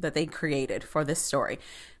origin that they created for this story.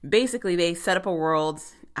 Basically, they set up a world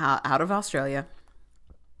out of Australia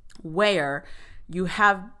where you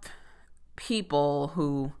have people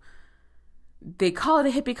who they call it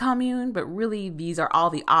a hippie commune, but really these are all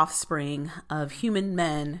the offspring of human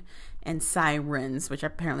men and sirens, which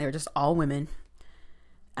apparently are just all women.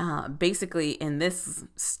 Basically, in this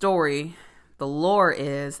story, the lore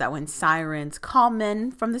is that when sirens call men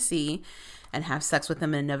from the sea and have sex with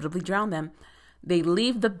them and inevitably drown them, they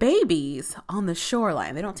leave the babies on the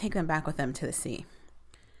shoreline. They don't take them back with them to the sea.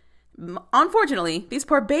 Unfortunately, these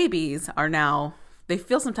poor babies they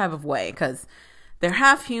feel some type of way because they're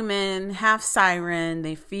half human, half siren.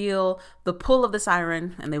 They feel the pull of the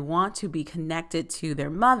siren and they want to be connected to their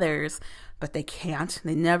mothers, but they can't.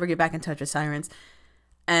 They never get back in touch with sirens.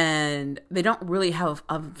 And they don't really have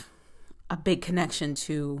a big connection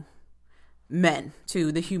to men,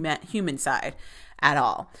 to the human side at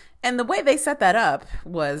all. And the way they set that up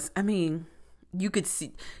was, you could say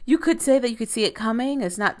that you could see it coming.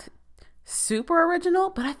 It's not super original,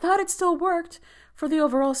 but I thought it still worked for the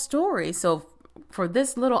overall story. So for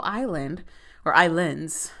this little island, or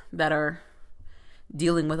islands that are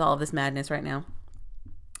dealing with all of this madness right now,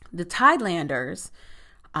 the Tidelanders,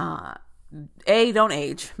 A, don't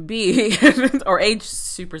age, B, or age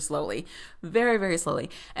super slowly, very, very slowly,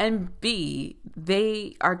 and B,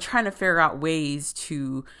 they are trying to figure out ways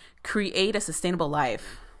to create a sustainable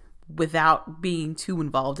life without being too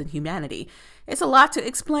involved in humanity. It's a lot to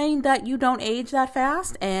explain that you don't age that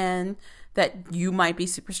fast, and that you might be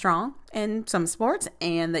super strong in some sports,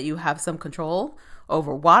 and that you have some control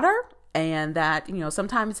over water, and that, you know,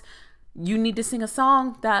 sometimes you need to sing a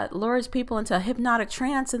song that lures people into a hypnotic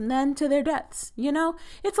trance and then to their deaths. You know,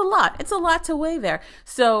 it's a lot. It's a lot to weigh there.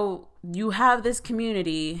 So you have this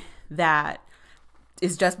community that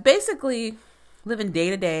is just basically living day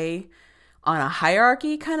to day on a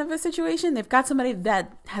hierarchy kind of a situation. They've got somebody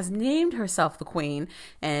that has named herself the queen,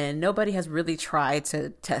 and nobody has really tried to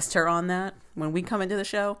test her on that. When we come into the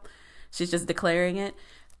show, she's just declaring it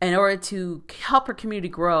in order to help her community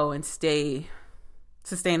grow and stay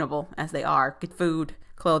sustainable as they are, get food,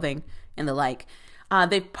 clothing, and the like.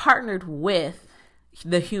 They've partnered with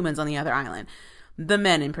the humans on the other island, the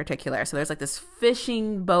men in particular. So there's like this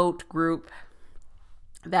fishing boat group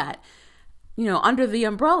that, you know, under the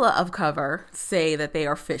umbrella of cover, say that they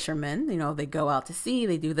are fishermen. You know, they go out to sea,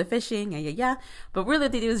 they do the fishing, yeah. But really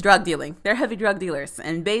what they do is drug dealing. They're heavy drug dealers.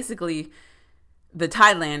 And basically the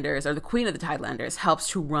Tidelanders, or the queen of the Tidelanders, helps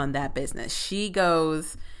to run that business. She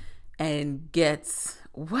goes and gets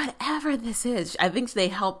whatever this is. I think they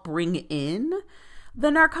help bring in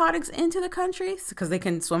the narcotics into the country because they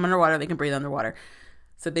can swim underwater, they can breathe underwater.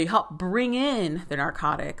 So they help bring in the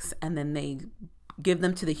narcotics, and then they give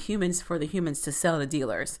them to the humans for the humans to sell to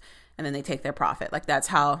dealers, and then they take their profit. Like, that's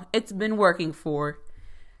how it's been working for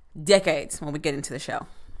decades when we get into the show.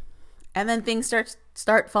 And then things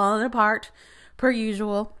start falling apart per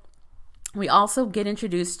usual. We also get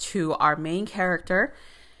introduced to our main character,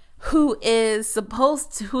 who's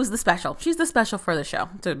the special. She's the special for the show,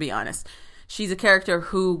 to be honest. She's a character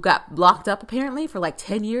who got locked up apparently for like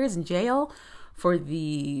 10 years in jail for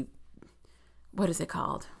what is it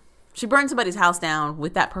called? She burned somebody's house down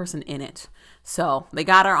with that person in it. So they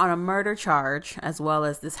got her on a murder charge as well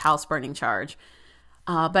as this house burning charge.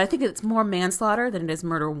 But I think it's more manslaughter than it is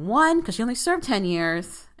murder one, because she only served 10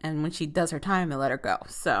 years. And when she does her time, they let her go.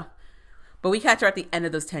 But we catch her at the end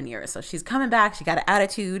of those 10 years. So she's coming back. She got an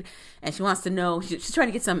attitude, and she wants to know. She's trying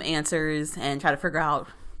to get some answers and try to figure out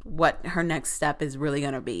what her next step is really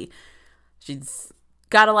going to be. She's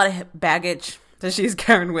got a lot of baggage that she's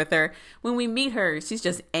carrying with her. When we meet her, she's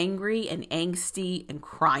just angry and angsty and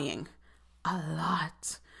crying.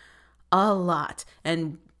 A lot.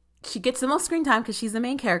 And she gets the most screen time because she's the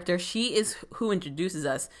main character. She is who introduces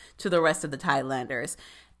us to the rest of the Tidelanders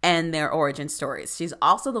and their origin stories. She's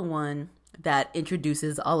also the one that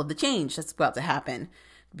introduces all of the change that's about to happen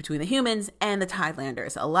between the humans and the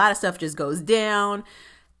Tidelanders. A lot of stuff just goes down.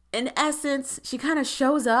 In essence, she kind of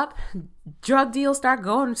shows up. Drug deals start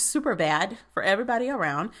going super bad for everybody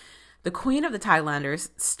around. The queen of the Tidelanders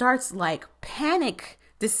starts like panic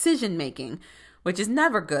decision making, which is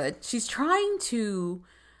never good. She's trying to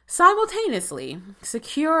simultaneously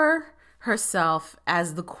secure herself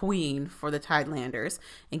as the queen for the Tidelanders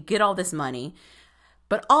and get all this money,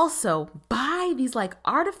 but also buy these like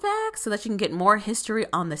artifacts so that she can get more history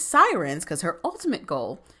on the sirens, because her ultimate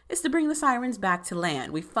goal is to bring the sirens back to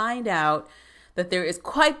land. We find out that there is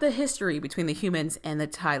quite the history between the humans and the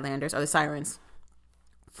Tidelanders, or the sirens,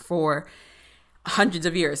 for hundreds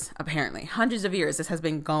of years, apparently. Hundreds of years this has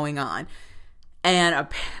been going on. And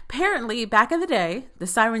apparently, back in the day, the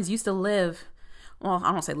sirens used to live, well,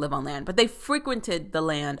 I don't say live on land, but they frequented the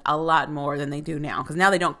land a lot more than they do now, because now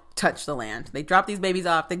they don't touch the land. They drop these babies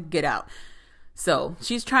off, they get out. So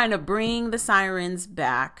she's trying to bring the sirens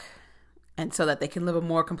back, and so that they can live a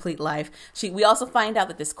more complete life. We also find out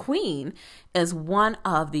that this queen is one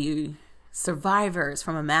of the survivors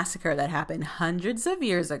from a massacre that happened hundreds of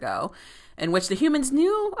years ago, in which the humans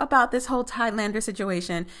knew about this whole Tidelander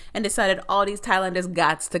situation and decided all these Tidelanders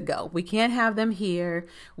gots to go. We can't have them here.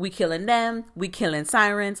 We killing them. We killing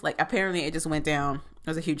sirens. Like, apparently it just went down. It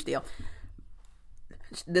was a huge deal.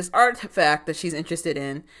 This artifact that she's interested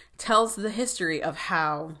in tells the history of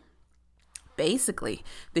how basically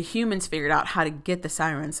the humans figured out how to get the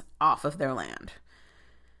sirens off of their land.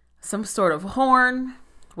 Some sort of horn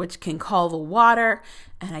which can call the water,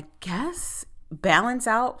 and I guess balance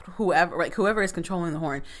out whoever is controlling the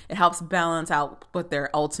horn. It helps balance out what their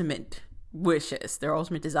ultimate wishes, their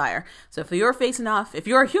ultimate desire. So if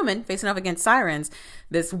you're a human facing off against sirens,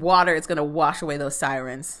 this water is going to wash away those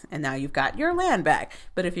sirens, and now you've got your land back.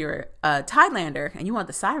 But if you're a Tidelander and you want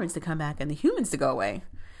the sirens to come back and the humans to go away,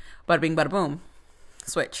 bada bing, bada boom,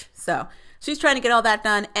 switch. So she's trying to get all that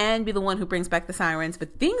done and be the one who brings back the sirens,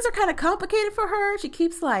 but things are kind of complicated for her. She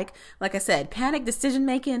keeps like I said, panic decision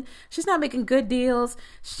making. She's not making good deals.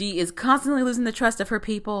 She is constantly losing the trust of her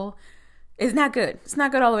people. It's not good. It's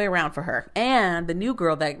not good all the way around for her. And the new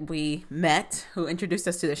girl that we met, who introduced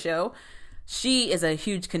us to the show, she is a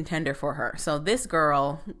huge contender for her. So this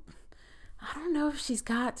girl, I don't know if she's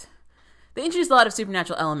got... They introduced a lot of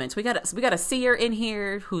supernatural elements. We got a seer in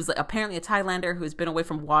here who's like apparently a Tidelander who's been away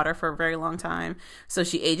from water for a very long time. So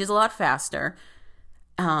she ages a lot faster.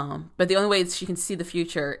 But the only way she can see the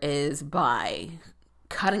future is by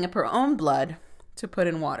cutting up her own blood to put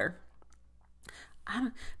in water.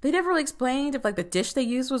 They never really explained if like the dish they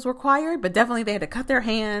used was required, but definitely they had to cut their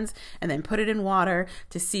hands and then put it in water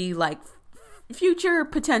to see like future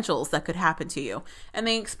potentials that could happen to you. And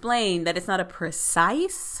they explained that it's not a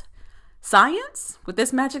precise science with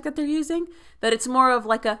this magic that they're using, that it's more of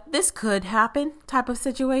like a this could happen type of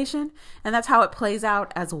situation, and that's how it plays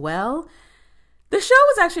out as well. The show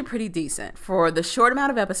was actually pretty decent for the short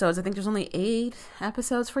amount of episodes. I think there's only 8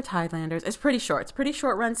 episodes for Tidelanders. It's pretty short. It's a pretty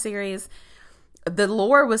short run series. The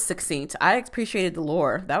lore was succinct. I appreciated the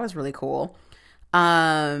lore. That was really cool.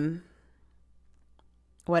 What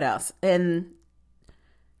else? And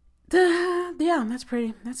yeah, that's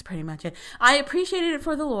pretty much it. I appreciated it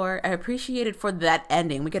for the lore. I appreciated for that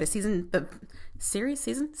ending. We get a season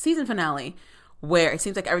finale where it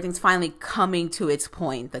seems like everything's finally coming to its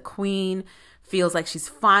point. The queen feels like she's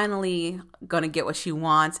finally gonna get what she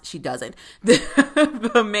wants. She doesn't.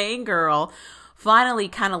 The main girl finally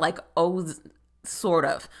kind of like owns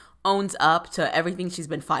up to everything she's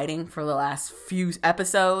been fighting for the last few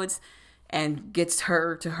episodes and gets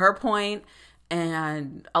her to her point,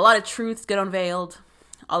 and a lot of truths get unveiled,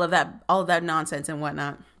 all of that nonsense and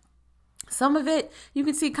whatnot. Some of it you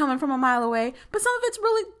can see coming from a mile away, but some of it's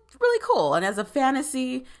really, really cool. And as a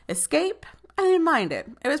fantasy escape, I didn't mind it.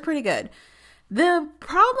 It was pretty good. The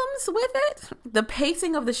problems with it, the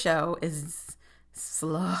pacing of the show is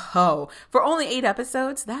slow. For only 8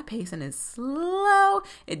 episodes, that pacing is slow.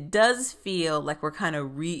 It does feel like we're kind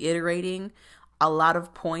of reiterating a lot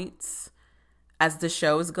of points as the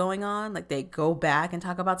show is going on. Like they go back and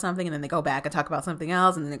talk about something, and then they go back and talk about something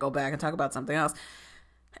else, and then they go back and talk about something else.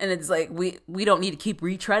 And it's like, we don't need to keep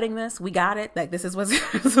retreading this. We got it. Like this is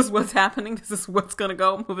what's happening. This is what's going to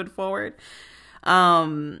go moving forward.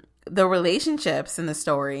 The relationships in the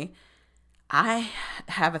story, I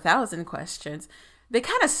have 1,000 questions. They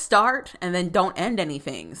kind of start and then don't end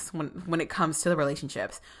anything when it comes to the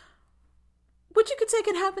relationships, which you could say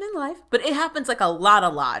can happen in life, but it happens like a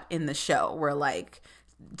lot in the show where like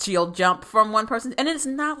she'll jump from one person, and it's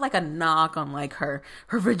not like a knock on like her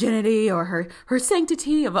virginity or her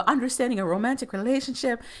sanctity of understanding a romantic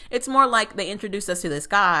relationship. It's more like they introduced us to this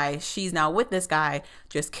guy. She's now with this guy.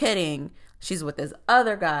 Just kidding. She's with this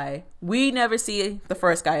other guy. We never see the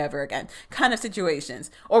first guy ever again kind of situations.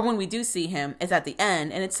 Or when we do see him, it's at the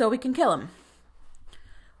end, and it's so we can kill him.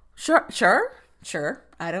 Sure.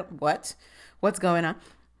 What's going on?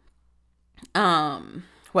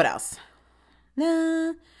 What else?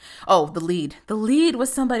 Nah. Oh, the lead. The lead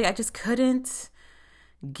was somebody I just couldn't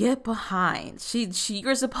get behind.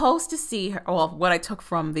 You're supposed to see her. Well, what I took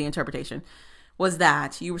from the interpretation was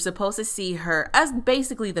that you were supposed to see her as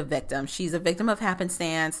basically the victim. She's a victim of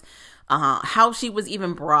happenstance. How she was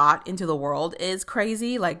even brought into the world is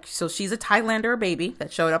crazy. Like, so she's a Tidelander baby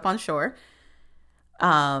that showed up on shore.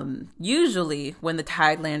 Usually when the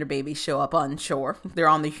Tidelander babies show up on shore, they're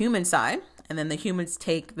on the human side, and then the humans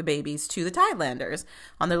take the babies to the Tidelanders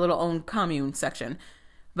on their little own commune section.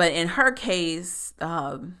 But in her case,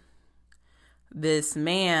 this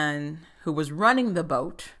man who was running the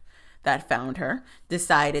boat that found her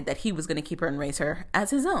decided that he was going to keep her and raise her as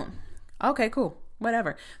his own. Okay, cool.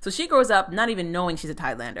 Whatever. So she grows up not even knowing she's a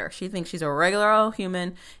Tidelander. She thinks she's a regular old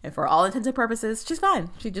human, and for all intents and purposes, she's fine.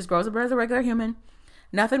 She just grows up as a regular human.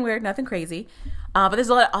 Nothing weird, nothing crazy. But there's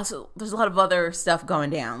a lot of other stuff going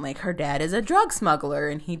down. Like her dad is a drug smuggler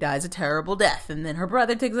and he dies a terrible death. And then her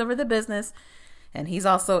brother takes over the business and he's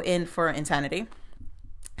also in for insanity.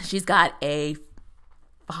 She's got a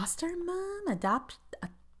foster mom,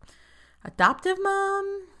 adoptive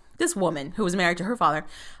mom, this woman who was married to her father,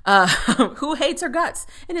 who hates her guts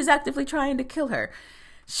and is actively trying to kill her.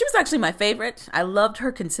 She was actually my favorite. I loved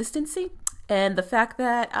her consistency and the fact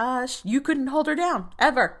that you couldn't hold her down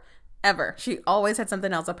ever. She always had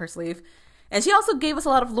something else up her sleeve. And she also gave us a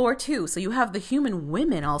lot of lore too. So you have the human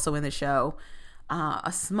women also in the show,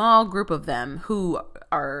 a small group of them who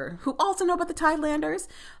also know about the Tidelanders,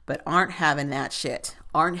 but aren't having that shit,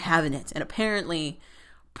 aren't having it. And apparently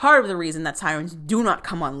part of the reason that sirens do not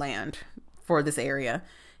come on land for this area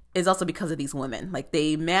is also because of these women. Like,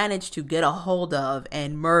 they managed to get a hold of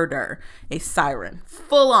and murder a siren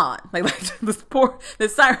full on. Like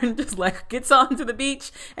this siren just like gets onto the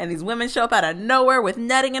beach, and these women show up out of nowhere with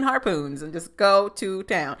netting and harpoons and just go to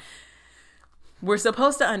town. We're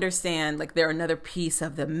supposed to understand, like, they're another piece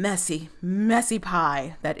of the messy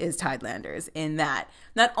pie that is Tidelanders, in that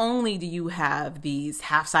not only do you have these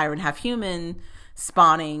half siren, half human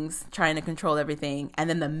spawnings trying to control everything, and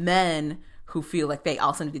then the men who feel like they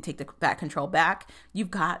also need to take that control back,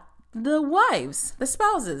 you've got the wives, the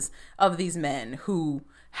spouses of these men who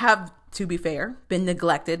have, to be fair, been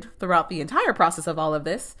neglected throughout the entire process of all of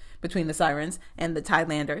this between the sirens and the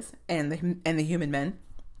Tidelanders and the human men,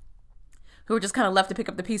 who are just kind of left to pick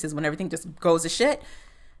up the pieces when everything just goes to shit.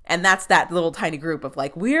 And that's that little tiny group of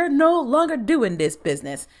like, we're no longer doing this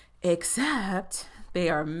business, except they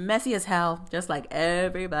are messy as hell, just like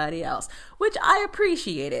everybody else, which I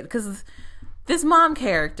appreciated, because this mom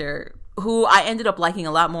character, who I ended up liking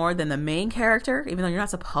a lot more than the main character, even though you're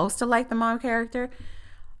not supposed to like the mom character,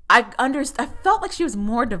 I felt like she was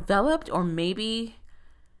more developed, or maybe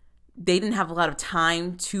they didn't have a lot of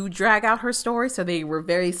time to drag out her story, so they were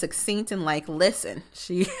very succinct and like, listen,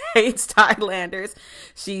 she hates Tidelanders.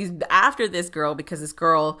 She's after this girl because this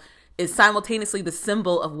girl is simultaneously the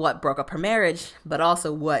symbol of what broke up her marriage, but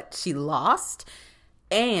also what she lost.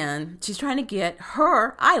 And she's trying to get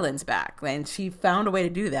her islands back. And she found a way to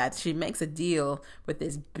do that. She makes a deal with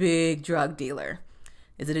this big drug dealer.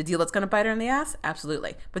 Is it a deal that's going to bite her in the ass?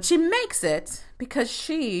 Absolutely. But she makes it because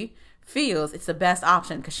she feels it's the best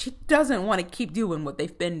option, because she doesn't want to keep doing what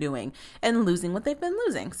they've been doing and losing what they've been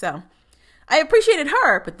losing. So I appreciated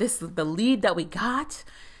her, but the lead that we got,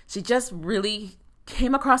 she just really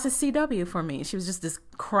came across as CW for me. She was just this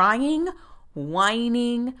crying,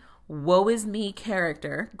 whining, woe is me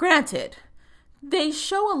character. Granted, they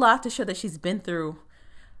show a lot to show that she's been through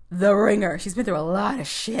the ringer. She's been through a lot of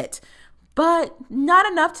shit, but not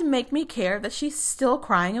enough to make me care that she's still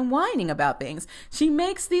crying and whining about things. She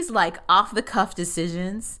makes these like off the cuff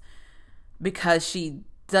decisions because she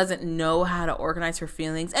doesn't know how to organize her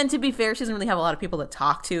feelings. And to be fair, she doesn't really have a lot of people to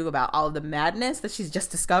talk to about all of the madness that she's just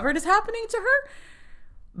discovered is happening to her.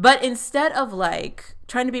 But instead of like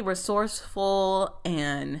trying to be resourceful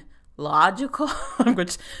and logical,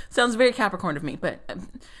 which sounds very Capricorn of me, but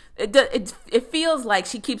it feels like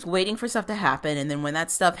she keeps waiting for stuff to happen, and then when that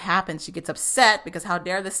stuff happens, she gets upset because how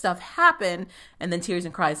dare this stuff happen, and then tears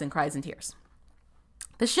and cries and cries and tears.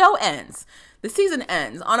 The show ends. The season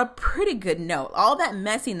ends on a pretty good note. All that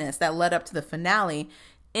messiness that led up to the finale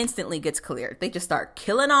instantly gets cleared. They just start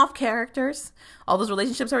killing off characters. All those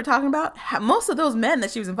relationships that we're talking about, most of those men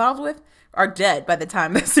that she was involved with are dead by the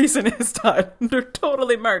time the season is done. They're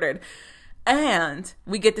totally murdered. And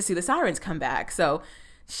we get to see the sirens come back. So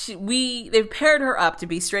they've paired her up to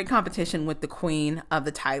be straight competition with the queen of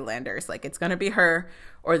the Tidelanders. Like, it's going to be her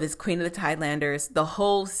or this queen of the Tidelanders. The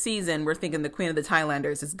whole season, we're thinking the queen of the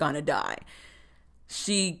Tidelanders is going to die.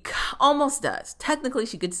 She almost does. Technically,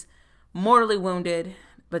 she gets mortally wounded,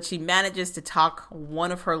 but she manages to talk one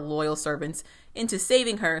of her loyal servants into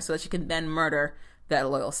saving her so that she can then murder that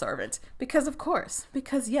loyal servant. Because of course,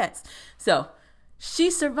 because yes. So she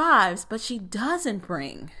survives, but she doesn't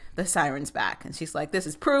bring the sirens back. And she's like, this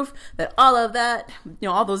is proof that all of that,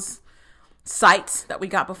 all those sites that we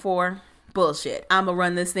got before, bullshit. I'm gonna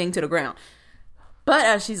run this thing to the ground. But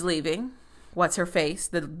as she's leaving, what's her face?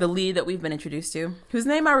 The lead that we've been introduced to, whose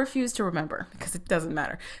name I refuse to remember because it doesn't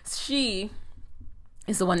matter. She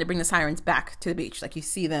is the one to bring the sirens back to the beach. Like, you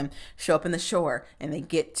see them show up in the shore, and they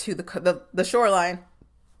get to the shoreline,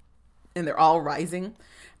 and they're all rising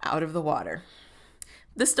out of the water.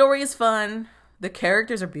 The story is fun. The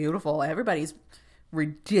characters are beautiful. Everybody's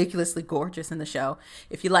ridiculously gorgeous in the show.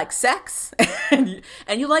 If you like sex and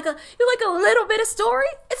you like a little bit of story,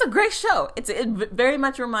 it's a great show. It very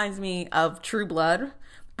much reminds me of True Blood,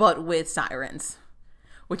 but with sirens,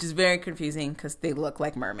 which is very confusing because they look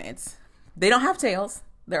like mermaids. They don't have tails.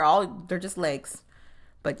 They're just legs.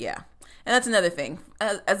 But yeah. And that's another thing.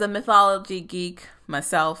 As a mythology geek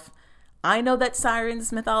myself, I know that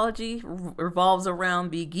sirens mythology revolves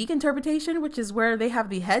around the geek interpretation, which is where they have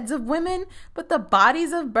the heads of women, but the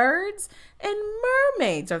bodies of birds, and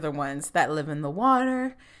mermaids are the ones that live in the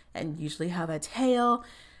water and usually have a tail.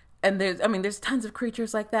 And there's tons of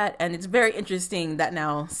creatures like that. And it's very interesting that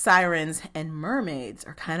now sirens and mermaids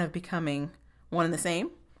are kind of becoming one and the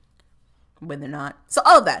same. when they're not. So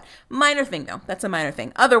all of that. Minor thing, though. That's a minor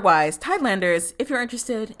thing. Otherwise, Tidelanders, if you're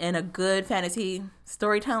interested in a good fantasy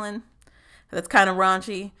storytelling that's kind of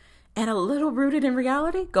raunchy and a little rooted in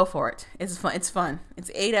reality, go for it. It's fun. It's fun.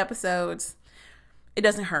 It's 8 episodes. It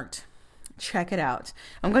doesn't hurt. Check it out.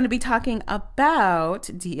 I'm going to be talking about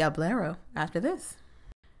Diablero after this.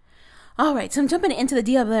 All right, so I'm jumping into the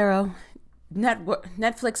Diablero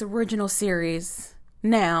Netflix original series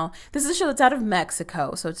now. This is a show that's out of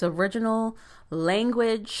Mexico, so it's original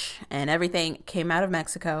language and everything came out of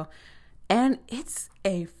Mexico, and it's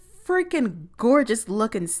a freaking gorgeous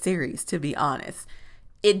looking series, to be honest.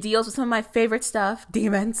 It deals with some of my favorite stuff,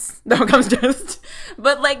 demons, no comes just,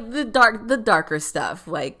 but like the darker stuff,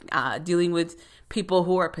 like dealing with people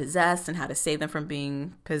who are possessed and how to save them from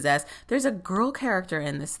being possessed. There's a girl character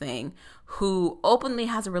in this thing who openly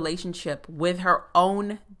has a relationship with her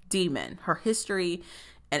own demon, her history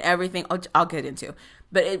and everything I'll get into,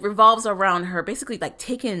 but it revolves around her basically like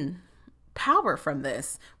taking power from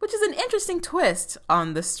this, which is an interesting twist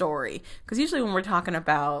on the story, because usually when we're talking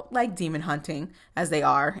about like demon hunting, as they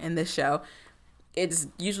are in this show, it's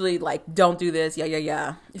usually like, don't do this,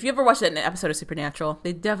 yeah. If you ever watched an episode of Supernatural,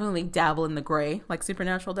 they definitely dabble in the gray like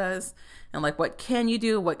Supernatural does, and like what can you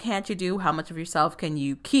do, what can't you do, how much of yourself can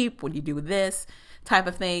you keep when you do this type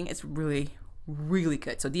of thing. It's really, really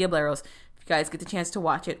good. So Diableros, if you guys get the chance to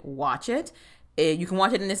watch it, watch it. You can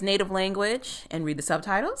watch it in its native language and read the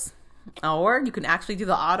subtitles, or you can actually do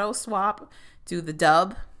the auto swap, do the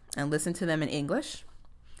dub, and listen to them in English.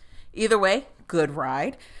 Either way, good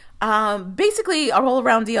ride. Basically, a roll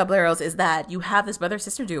around Diableros is that you have this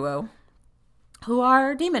brother-sister duo who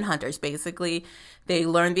are demon hunters. Basically, they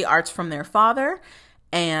learn the arts from their father,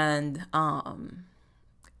 and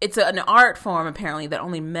it's an art form, apparently, that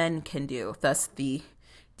only men can do, thus the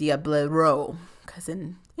Diablero, because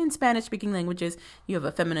in Spanish-speaking languages, you have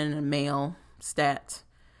a feminine and a male status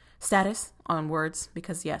on words,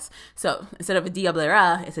 because yes. So instead of a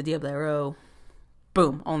Diablera, it's a Diablero.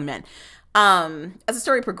 Boom, only men. As the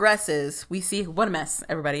story progresses, we see what a mess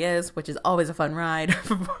everybody is, which is always a fun ride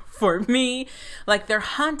for me. Like, they're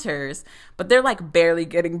hunters, but they're like barely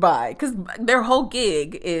getting by because their whole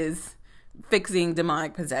gig is fixing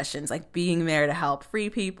demonic possessions, like being there to help free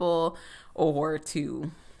people or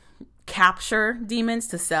to capture demons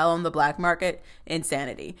to sell on the black market.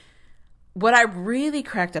 Insanity. What I really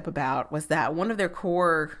cracked up about was that one of their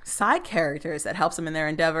core side characters that helps them in their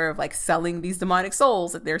endeavor of like selling these demonic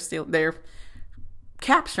souls that they're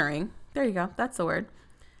capturing, there you go, that's the word,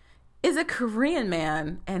 is a Korean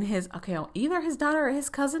man and either his daughter or his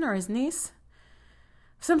cousin or his niece,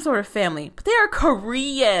 some sort of family, but they are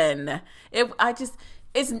Korean. I watch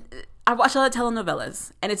a lot of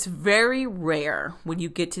telenovelas, and it's very rare when you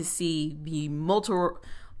get to see the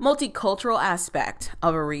multicultural aspect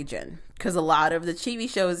of a region, because a lot of the TV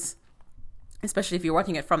shows, especially if you're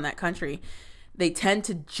watching it from that country, they tend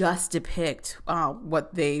to just depict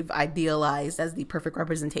what they've idealized as the perfect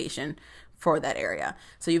representation for that area.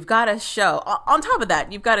 So you've got a show, on top of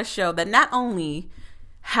that, you've got a show that not only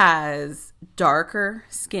has darker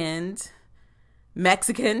skinned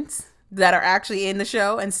Mexicans that are actually in the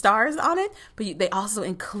show and stars on it, but they also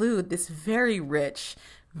include this very rich,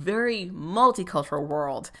 very multicultural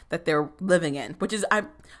world that they're living in, which is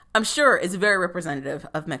I'm sure is very representative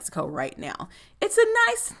of Mexico right now. It's a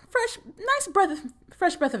nice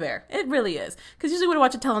fresh breath of air. It really is, because usually when I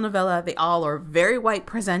watch a telenovela, they all are very white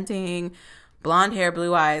presenting, blonde hair,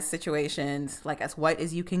 blue eyes situations, like as white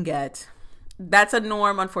as you can get. That's a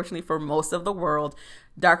norm, unfortunately, for most of the world.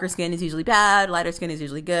 Darker skin is usually bad, lighter skin is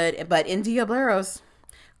usually good. But in Diableros,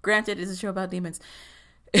 granted, it's a show about demons,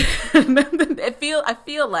 I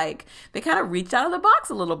feel like they kind of reached out of the box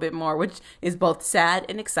a little bit more, which is both sad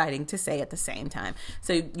and exciting to say at the same time.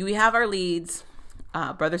 So we have our leads,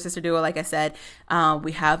 brother sister duo, like I said.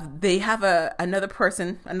 They have another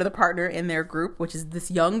partner in their group, which is this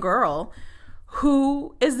young girl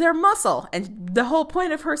who is their muscle, and the whole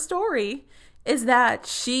point of her story is that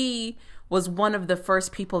she was one of the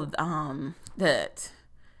first people that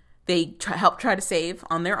they helped try to save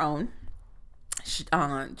on their own.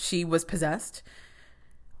 She was possessed,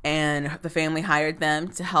 and the family hired them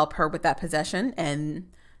to help her with that possession, and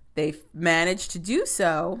they managed to do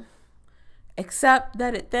so, except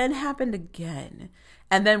that it then happened again.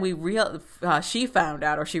 And then she found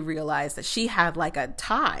out, or she realized, that she had like a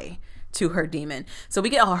tie to her demon. So we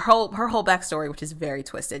get her whole backstory, which is very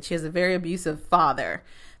twisted. She has a very abusive father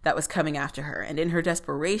that was coming after her, and in her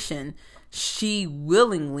desperation, she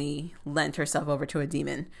willingly lent herself over to a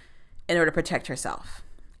demon in order to protect herself.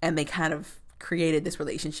 And they kind of created this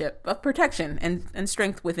relationship of protection and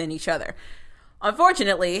strength within each other.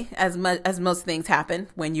 Unfortunately, as most things happen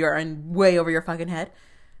when you're in way over your fucking head,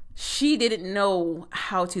 she didn't know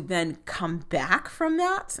how to then come back from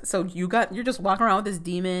that. So you're just walking around with this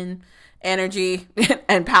demon energy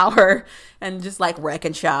and power and just like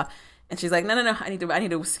wrecking shop. And she's like, no, I need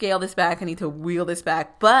to scale this back. I need to wheel this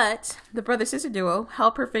back. But the brother-sister duo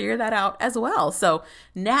help her figure that out as well. So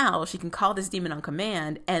now she can call this demon on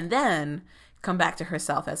command and then come back to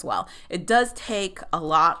herself as well. It does take a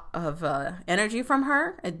lot of energy from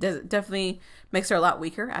her. It definitely makes her a lot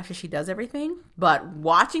weaker after she does everything. But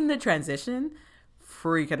watching the transition,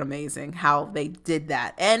 freaking amazing how they did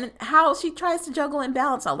that. And how she tries to juggle and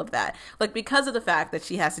balance all of that. Like, because of the fact that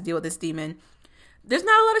she has to deal with this demon, there's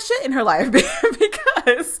not a lot of shit in her life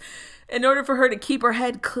because in order for her to keep her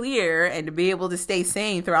head clear and to be able to stay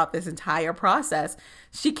sane throughout this entire process,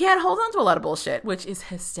 she can't hold on to a lot of bullshit, which is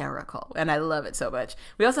hysterical. And I love it so much.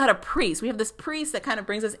 We also had a priest. We have this priest that kind of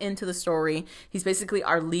brings us into the story. He's basically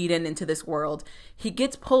our lead-in into this world. He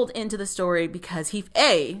gets pulled into the story because he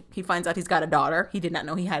finds out he's got a daughter. He did not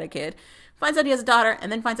know he had a kid. Finds out he has a daughter,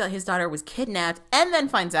 and then finds out his daughter was kidnapped, and then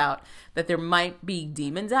finds out that there might be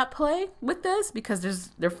demons at play with this because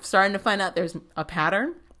they're starting to find out there's a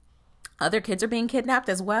pattern. Other kids are being kidnapped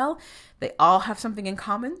as well. They all have something in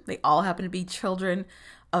common. They all happen to be children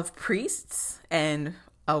of priests and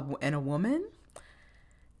a woman.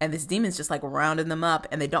 And this demon's just like rounding them up,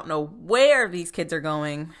 and they don't know where these kids are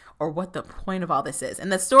going or what the point of all this is.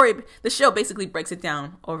 And the show basically breaks it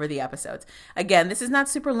down over the episodes. Again, this is not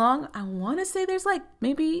super long. I want to say there's like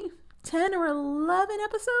maybe 10 or 11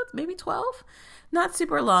 episodes, maybe 12. Not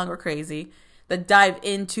super long or crazy, that dive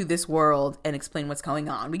into this world and explain what's going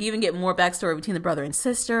on. We even get more backstory between the brother and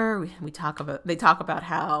sister. They talk about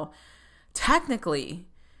how technically,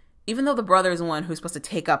 even though the brother is the one who's supposed to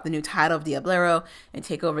take up the new title of Diablero and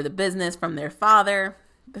take over the business from their father,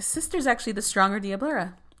 the sister's actually the stronger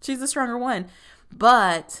Diablera. She's the stronger one.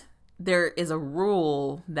 But there is a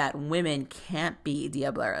rule that women can't be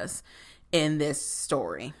Diableras in this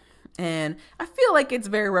story. And I feel like it's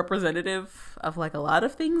very representative of like a lot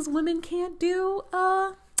of things women can't do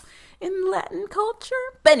in Latin culture.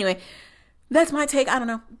 But anyway, that's my take. I don't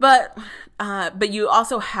know. But you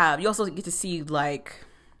also get to see like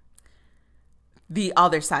the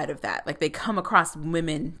other side of that. Like, they come across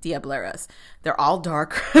women Diableras. They're all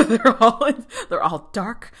dark. they're all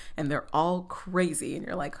dark and they're all crazy. And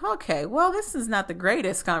you're like, okay, well, this is not the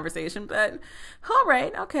greatest conversation, but all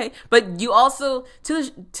right, okay. But you also,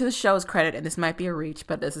 to the show's credit, and this might be a reach,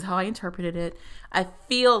 but this is how I interpreted it. I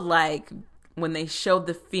feel like when they showed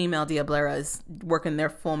the female Diableras working their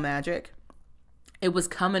full magic, it was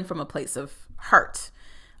coming from a place of heart,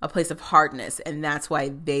 a place of hardness, and that's why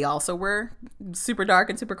they also were super dark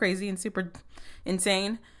and super crazy and super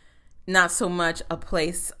insane. Not so much a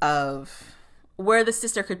place of where the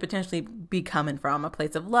sister could potentially be coming from, a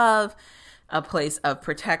place of love, a place of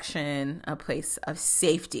protection, a place of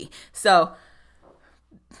safety. So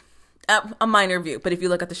a minor view, but if you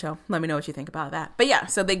look at the show, let me know what you think about that. But yeah,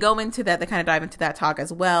 so they go into that, they kind of dive into that talk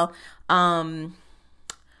as well.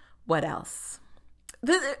 What else?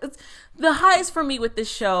 The highest for me with this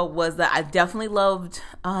show was that I definitely loved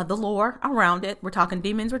the lore around it. We're talking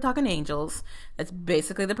demons, we're talking angels. That's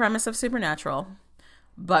basically the premise of Supernatural,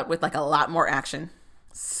 but with like a lot more action.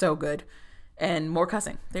 So good. And more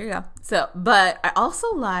cussing. There you go. So, but I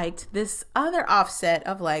also liked this other offset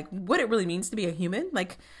of like what it really means to be a human,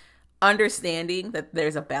 like understanding that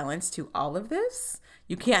there's a balance to all of this.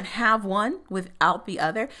 You can't have one without the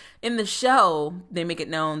other. In the show, they make it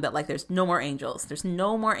known that like there's no more angels. There's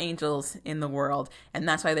no more angels in the world. And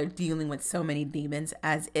that's why they're dealing with so many demons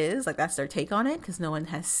as is. Like, that's their take on it, because no one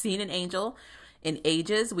has seen an angel in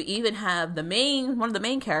ages. We even have one of the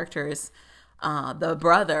main characters, the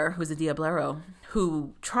brother, who's a Diablero,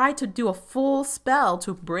 who tried to do a full spell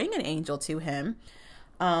to bring an angel to him,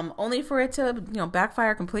 only for it to,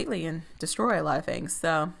 backfire completely and destroy a lot of things.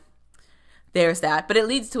 So there's that, but it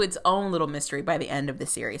leads to its own little mystery by the end of the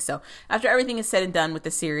series. So after everything is said and done with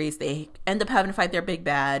the series, they end up having to fight their big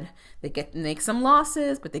bad. They make some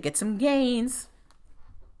losses, but they get some gains.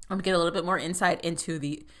 And we get a little bit more insight into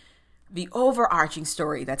the overarching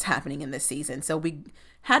story that's happening in this season. So we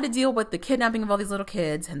had to deal with the kidnapping of all these little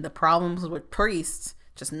kids and the problems with priests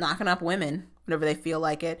just knocking up women whenever they feel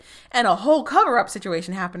like it, and a whole cover-up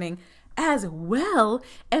situation happening as well,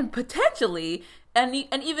 and potentially an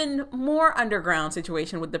even more underground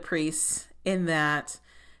situation with the priests, in that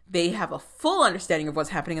they have a full understanding of what's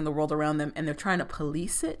happening in the world around them, and they're trying to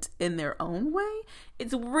police it in their own way.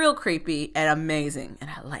 It's real creepy and amazing, and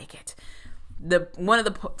I like it. One of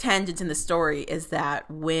the tangents in the story is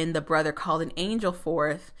that when the brother called an angel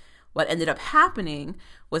forth, what ended up happening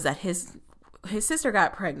was that his sister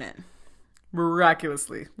got pregnant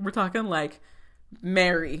miraculously. We're talking like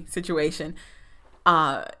Mary situation.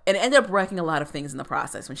 And it ended up wrecking a lot of things in the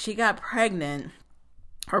process. When she got pregnant,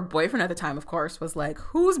 her boyfriend at the time, of course, was like,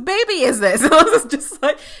 whose baby is this? And it was just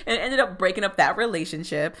like, and it ended up breaking up that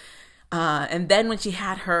relationship. And then when she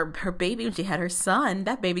had her baby, when she had her son,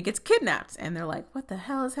 that baby gets kidnapped. And they're like, what the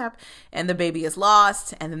hell is happening? And the baby is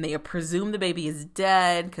lost. And then they presume the baby is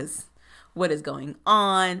dead because what is going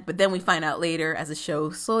on? But then we find out later, as the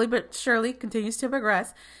show slowly but surely continues to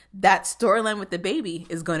progress, that storyline with the baby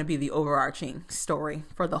is going to be the overarching story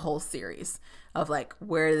for the whole series of like,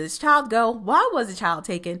 where did this child go? Why was the child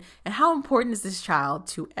taken? And how important is this child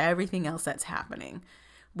to everything else that's happening?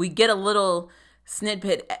 We get a little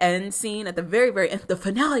snippet end scene at the very, very end. The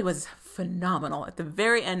finale was phenomenal at the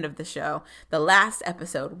very end of the show. The last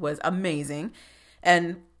episode was amazing.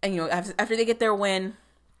 And you know, after they get their win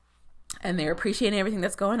and they're appreciating everything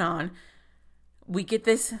that's going on, we get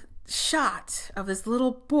this shot of this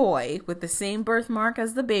little boy with the same birthmark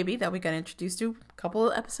as the baby that we got introduced to a couple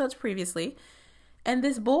of episodes previously. And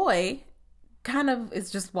this boy kind of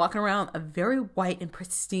is just walking around a very white and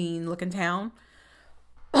pristine looking town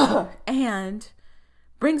and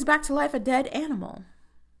brings back to life a dead animal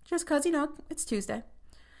just because, you know, it's Tuesday,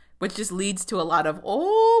 which just leads to a lot of,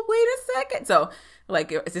 oh, wait a second. So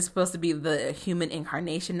like, is this supposed to be the human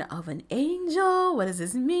incarnation of an angel? What does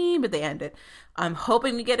this mean? But they end it. I'm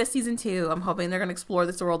hoping we get a season 2. I'm hoping they're going to explore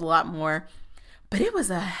this world a lot more. But it was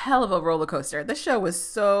a hell of a roller coaster. The show was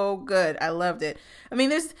so good. I loved it. I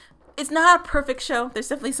mean, it's not a perfect show. There's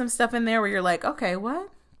definitely some stuff in there where you're like, okay, what?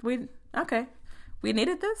 We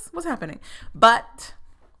needed this? What's happening? But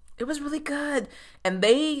it was really good. And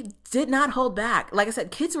they did not hold back. Like I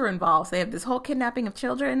said, kids were involved. So they have this whole kidnapping of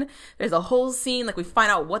children. There's a whole scene, like we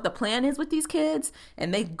find out what the plan is with these kids.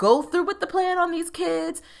 And they go through with the plan on these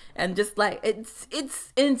kids. And just like,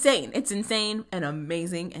 it's insane. It's insane and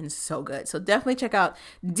amazing and so good. So definitely check out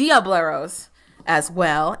Diableros as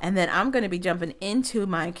well. And then I'm going to be jumping into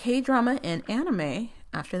my K-drama and anime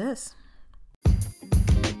after this.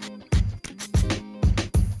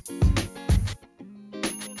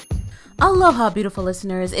 Aloha, beautiful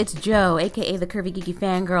listeners. It's Jo, aka the Curvy Geeky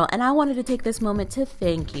Fangirl, and I wanted to take this moment to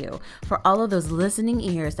thank you for all of those listening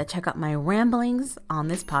ears that check out my ramblings on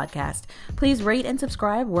this podcast. Please rate and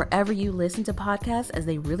subscribe wherever you listen to podcasts, as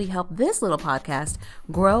they really help this little podcast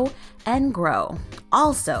grow and grow.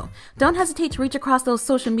 Also, don't hesitate to reach across those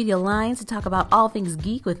social media lines to talk about all things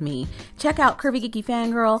geek with me. Check out Curvy Geeky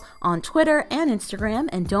Fangirl on Twitter and Instagram,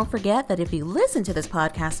 and don't forget that if you listen to this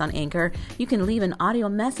podcast on Anchor, you can leave an audio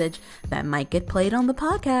message that might get played on the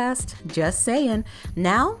podcast. Just saying.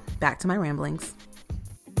 Now, back to my ramblings.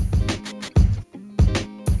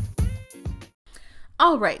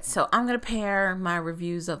 All right, so I'm going to pair my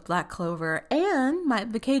reviews of Black Clover and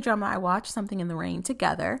the K-drama I watched, Something in the Rain,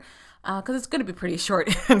 together. Because it's going to be pretty short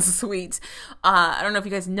and sweet. I don't know if you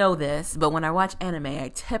guys know this, but when I watch anime,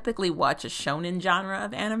 I typically watch a shonen genre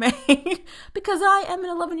of anime because I am an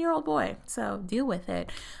 11-year-old boy, so deal with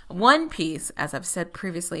it. One Piece, as I've said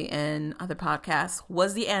previously in other podcasts,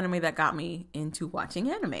 was the anime that got me into watching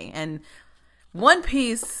anime. And One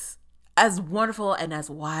Piece, as wonderful and as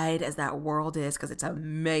wide as that world is, because it's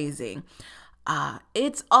amazing,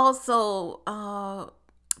 it's also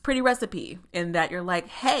pretty recipe in that you're like,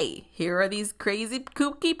 hey, here are these crazy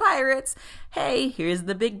kooky pirates. Hey, here's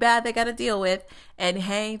the big bad they got to deal with. And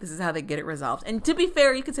hey, this is how they get it resolved. And to be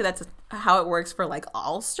fair, you could say that's how it works for like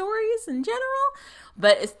all stories in general.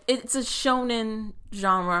 But it's a shonen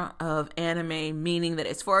genre of anime, meaning that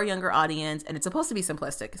it's for a younger audience and it's supposed to be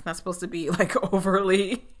simplistic. It's not supposed to be like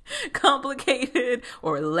overly complicated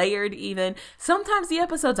or layered even. Sometimes the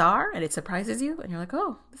episodes are, and it surprises you and you're like,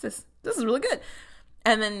 oh, this is really good.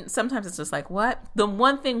 And then sometimes it's just like, what? The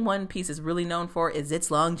one thing One Piece is really known for is its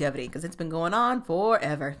longevity, because it's been going on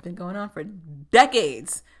forever. It's been going on for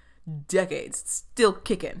decades. Still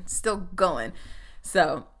kicking, still going.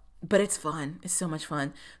 So, but it's fun. It's so much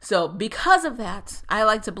fun. So because of that, I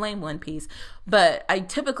like to blame One Piece, but I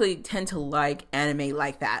typically tend to like anime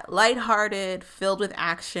like that. Lighthearted, filled with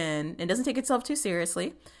action. It doesn't take itself too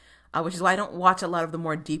seriously, which is why I don't watch a lot of the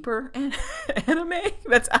more deeper anime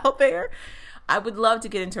that's out there. I would love to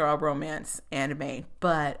get into a romance anime,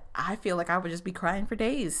 but I feel like I would just be crying for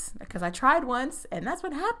days because I tried once and that's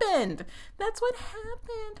what happened.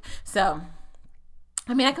 So,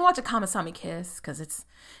 I mean, I can watch a Kamasami Kiss because it's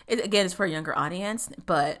for a younger audience,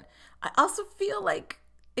 but I also feel like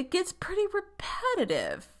it gets pretty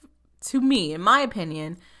repetitive to me, in my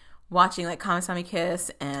opinion, watching like Kamasami Kiss.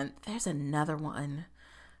 And there's another one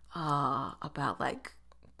about like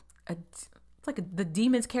it's like the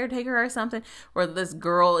demon's caretaker or something, where this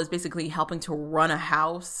girl is basically helping to run a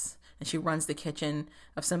house, and she runs the kitchen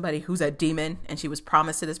of somebody who's a demon, and she was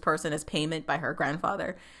promised to this person as payment by her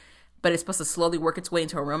grandfather, but it's supposed to slowly work its way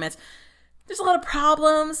into a romance. There's a lot of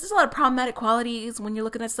problems. There's a lot of problematic qualities when you're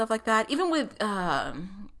looking at stuff like that. Even with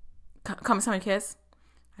Kamisama Kiss.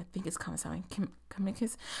 I think it's Kamisama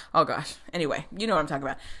Kiss. Oh gosh. Anyway, you know what I'm talking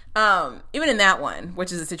about. Even in that one,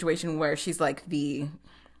 which is a situation where she's like the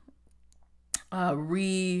not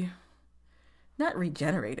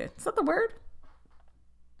regenerated. Is that the word?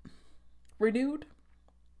 Renewed?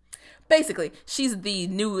 Basically, she's the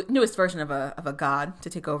newest version of a god to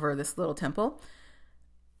take over this little temple.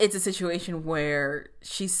 It's a situation where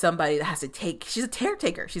she's somebody that has to she's a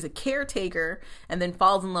caretaker. She's a caretaker and then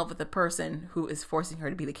falls in love with the person who is forcing her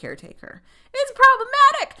to be the caretaker. It's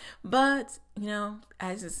problematic, but you know,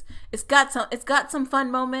 it's got some fun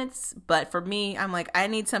moments. But for me, I'm like, I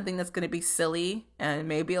need something that's going to be silly and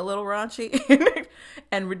maybe a little raunchy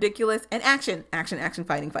and ridiculous and action,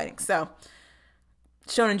 fighting. So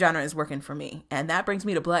shonen genre is working for me. And that brings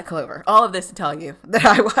me to Black Clover. All of this to tell you that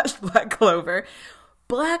I watched Black Clover.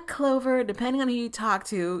 Black Clover, depending on who you talk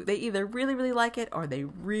to, they either really, really like it or they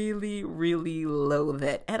really, really loathe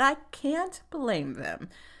it. And I can't blame them.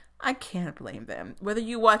 Whether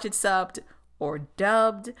you watch it subbed or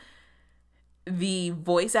dubbed, the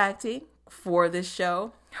voice acting for this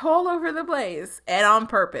show, all over the place and on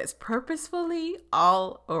purpose, purposefully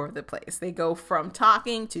all over the place. They go from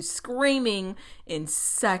talking to screaming in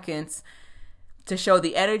seconds to show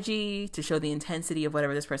the energy, to show the intensity of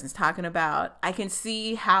whatever this person's talking about. I can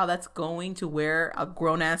see how that's going to wear a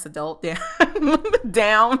grown-ass adult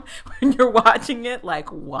down when you're watching it. Like,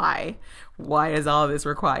 why? Why is all this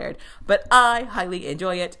required? But I highly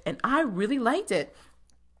enjoy it, and I really liked it.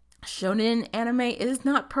 Shonen anime is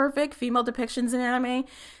not perfect. Female depictions in anime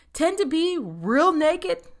tend to be real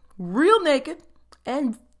naked,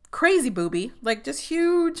 and crazy booby, like just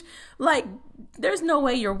huge, like there's no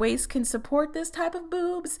way your waist can support this type of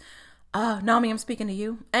boobs. Nami, I'm speaking to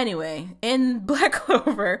you. Anyway, in Black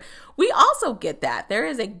Clover, we also get that. There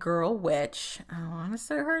is a girl witch. I want to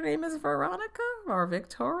say her name is Veronica or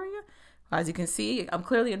Victoria. As you can see, I'm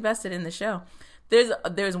clearly invested in the show.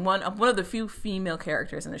 There's one of the few female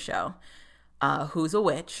characters in the show who's a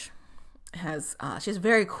witch. She has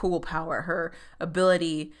very cool power. Her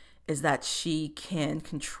ability is that she can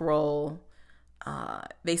control,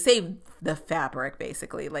 they say the fabric,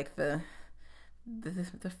 basically, like the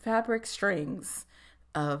fabric strings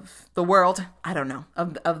of the world. I don't know,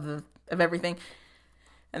 of everything.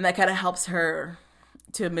 And that kind of helps her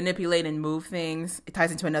to manipulate and move things. It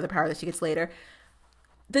ties into another power that she gets later.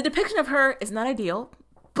 The depiction of her is not ideal,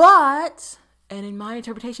 but, and in my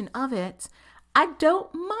interpretation of it, I don't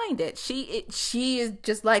mind it. She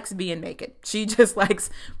just likes being naked. She just likes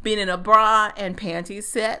being in a bra and panties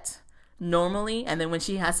set normally, and then when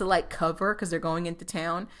she has to like cover because they're going into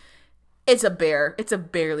town, it's a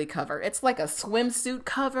barely cover. It's like a swimsuit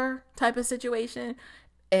cover type of situation,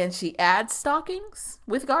 and she adds stockings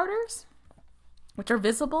with garters, which are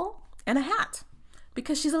visible, and a hat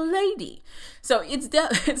because she's a lady. So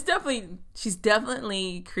she's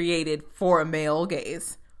definitely created for a male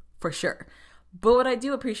gaze for sure. But what I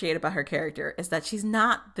do appreciate about her character is that she's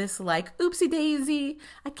not this like, oopsie daisy,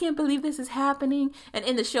 I can't believe this is happening. And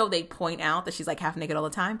in the show, they point out that she's like half naked all the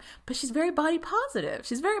time, but she's very body positive.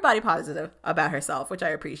 She's very body positive about herself, which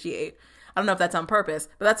I appreciate. I don't know if that's on purpose,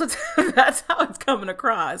 but that's how it's coming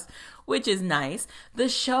across, which is nice. The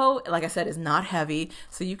show, like I said, is not heavy,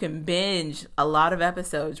 so you can binge a lot of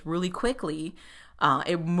episodes really quickly.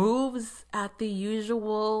 It moves at the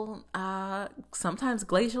usual, sometimes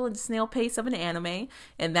glacial and snail pace of an anime,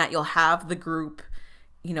 in that you'll have the group,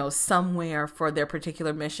 somewhere for their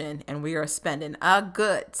particular mission, and we are spending a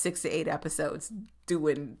good 6 to 8 episodes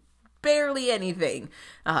doing barely anything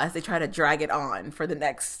as they try to drag it on for the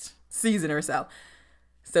next season or so.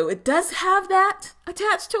 So it does have that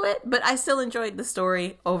attached to it, but I still enjoyed the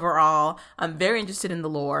story overall. I'm very interested in the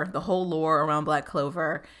lore. The whole lore around Black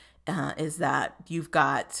Clover is that you've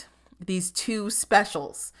got these two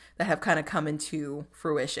specials that have kind of come into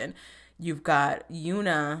fruition. You've got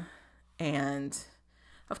Yuna, and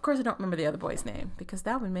of course I don't remember the other boy's name because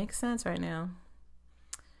that would make sense right now.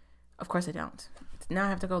 Of course I don't. Now I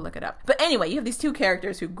have to go look it up. But anyway, you have these two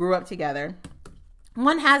characters who grew up together.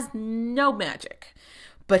 One has no magic,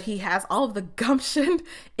 but he has all of the gumption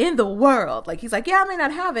in the world. Like, he's like, yeah, I may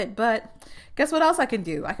not have it, but guess what else I can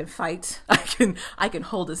do? I can fight. I can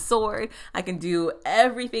hold a sword. I can do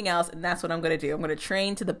everything else. And that's what I'm going to do. I'm going to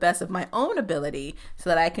train to the best of my own ability so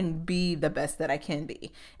that I can be the best that I can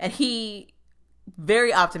be. And he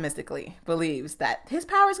very optimistically believes that his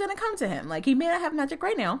power is going to come to him. Like, he may not have magic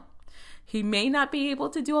right now. He may not be able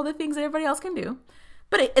to do all the things that everybody else can do,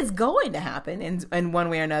 but it's going to happen in one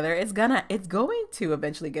way or another. It's going to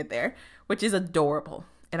eventually get there, which is adorable.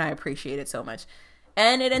 And I appreciate it so much.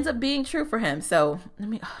 And it ends up being true for him. So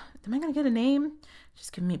am I going to get a name?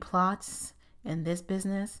 Just give me plots in this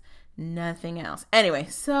business, nothing else. Anyway,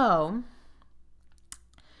 so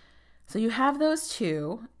you have those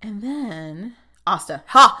two, and then Asta.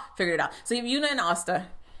 Figured it out. So you have Yuna and Asta.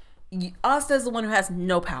 Asta is the one who has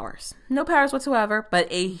no powers whatsoever, but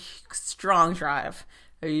a strong drive,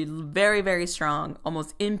 a very, very strong,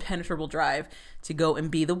 almost impenetrable drive to go and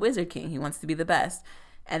be the Wizard King. He wants to be the best.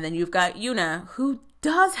 And then you've got Yuna, who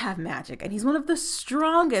does have magic, and he's one of the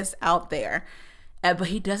strongest out there, but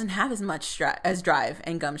he doesn't have as much drive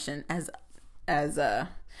and gumption as I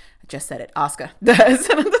just said it, Asuka does,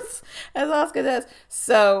 as Asuka does.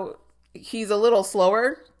 So he's a little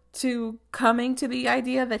slower to coming to the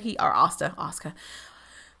idea that Asuka.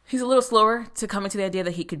 He's a little slower to coming to the idea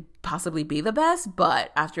that he could possibly be the best,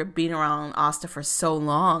 but after being around Asta for so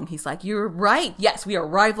long, he's like, you're right. Yes, we are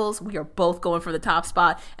rivals. We are both going for the top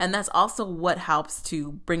spot. And that's also what helps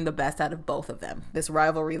to bring the best out of both of them. This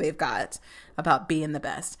rivalry they've got about being the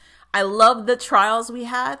best. I love the trials we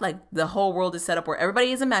had. Like, the whole world is set up where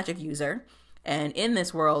everybody is a magic user. And in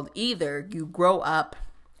this world, either you grow up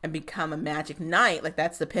and become a magic knight, like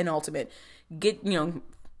that's the penultimate,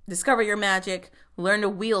 discover your magic, learn to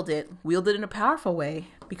wield it in a powerful way,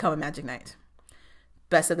 become a magic knight.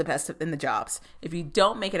 Best of the best in the jobs. If you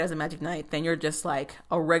don't make it as a magic knight, then you're just like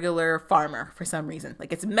a regular farmer for some reason.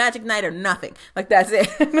 Like, it's magic knight or nothing. Like, that's it.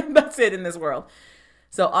 That's it in this world.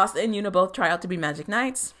 So Asta and Yuna both try out to be magic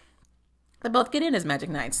knights. They both get in as magic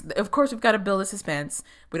knights. Of course, we've got to build a suspense.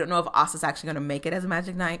 We don't know if Asta's actually going to make it as a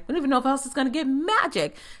magic knight. We don't even know if Asta's going to get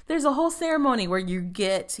magic. There's a whole ceremony where you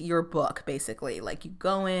get your book, basically. Like, you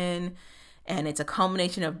go in, and it's a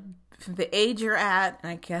combination of the age you're at,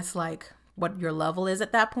 and I guess, like, what your level is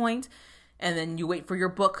at that point. And then you wait for your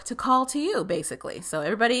book to call to you, basically. So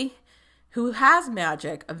everybody who has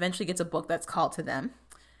magic eventually gets a book that's called to them.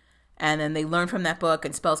 And then they learn from that book,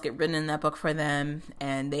 and spells get written in that book for them.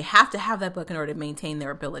 And they have to have that book in order to maintain their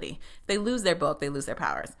ability. If they lose their book, they lose their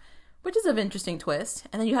powers, which is an interesting twist.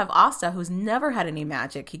 And then you have Asta, who's never had any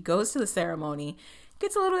magic. He goes to the ceremony,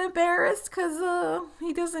 gets a little embarrassed because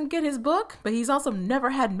he doesn't get his book, but he's also never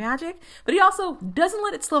had magic. But he also doesn't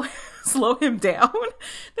let it slow him down.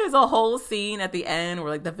 There's a whole scene at the end where,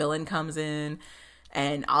 like, the villain comes in,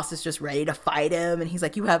 and Asta's just ready to fight him. And he's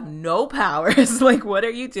like, you have no powers. Like, what are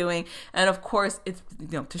you doing? And of course, it's,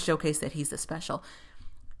 to showcase that he's the special.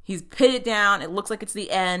 He's pitted down. It looks like it's the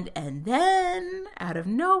end. And then, out of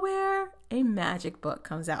nowhere, a magic book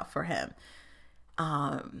comes out for him.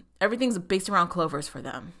 Everything's based around clovers for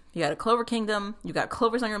them. You got a Clover Kingdom. You got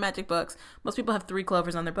clovers on your magic books. Most people have 3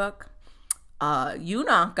 clovers on their book.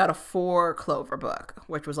 Yuna got a 4 clover book,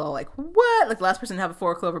 which was all like, what? Like, the last person to have a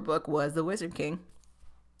 4 clover book was the Wizard King.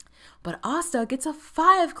 But Asta gets a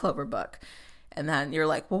 5 clover book. And then you're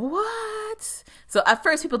like, what? So at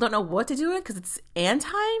first people don't know what to do with it because it's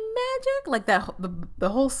anti-magic. Like, that the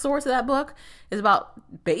whole source of that book is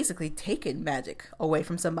about basically taking magic away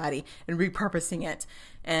from somebody and repurposing it.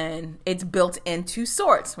 And it's built into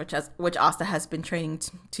swords, which Asta has been training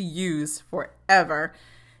to use forever.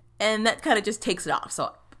 And that kind of just takes it off.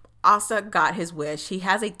 So Asta got his wish. He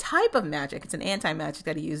has a type of magic. It's an anti-magic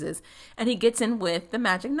that he uses. And he gets in with the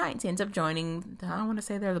Magic Knights. He ends up joining, I don't want to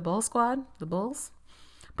say they're the Bull Squad. The Bulls?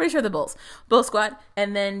 Pretty sure the Bulls. Bull Squad.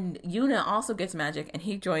 And then Yuna also gets magic. And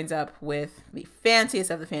he joins up with the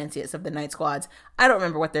fanciest of the Night Squads. I don't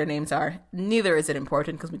remember what their names are. Neither is it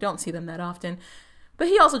important because we don't see them that often. But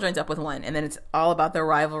he also joins up with one. And then it's all about their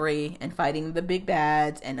rivalry and fighting the big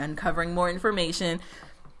bads and uncovering more information.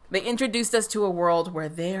 They introduced us to a world where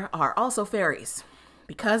there are also fairies,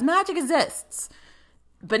 because magic exists.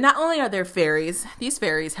 But not only are there fairies, these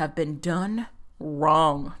fairies have been done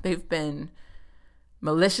wrong. They've been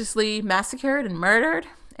maliciously massacred and murdered,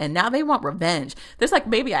 and now they want revenge. There's like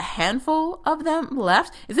maybe a handful of them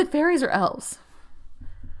left. Is it fairies or elves?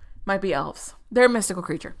 Might be elves. They're a mystical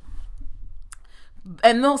creature.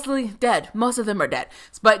 And mostly dead. Most of them are dead.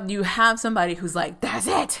 But you have somebody who's like, that's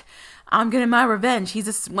it. I'm getting my revenge.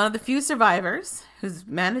 He's one of the few survivors who's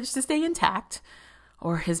managed to stay intact,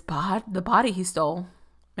 or the body he stole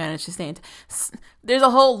managed to stay intact. There's a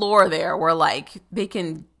whole lore there where, like, they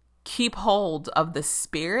can keep hold of the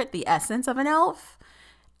spirit, the essence of an elf,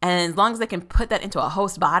 and as long as they can put that into a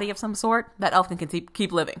host body of some sort, that elf can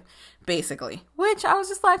keep living, basically. Which I was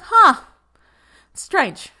just like,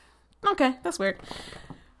 strange. Okay, that's weird.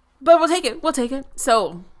 But we'll take it. We'll take it.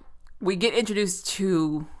 So we get introduced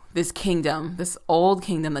to this kingdom, this old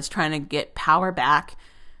kingdom that's trying to get power back,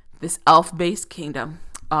 this elf-based kingdom.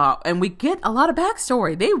 And we get a lot of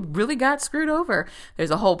backstory. They really got screwed over.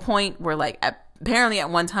 There's a whole point where, like, apparently at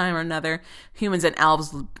one time or another, humans and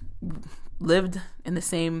elves lived in the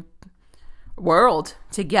same world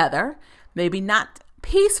together. Maybe not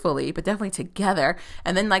peacefully, but definitely together.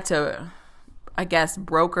 And then, like, to, I guess,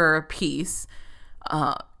 broker peace,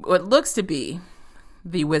 what looks to be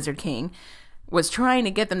the Wizard King was trying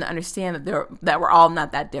to get them to understand that we're all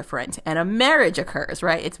not that different, and a marriage occurs,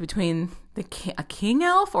 right? It's between a king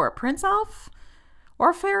elf or a prince elf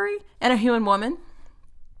or a fairy and a human woman,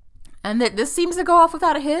 and this seems to go off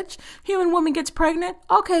without a hitch. Human woman gets pregnant.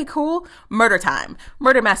 Okay, cool. Murder time.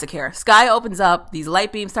 Murder massacre. Sky opens up. These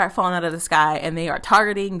light beams start falling out of the sky, and they are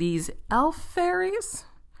targeting these elf fairies.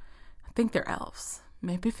 I think they're elves,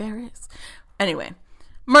 maybe fairies. Anyway,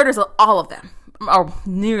 murders all of them, or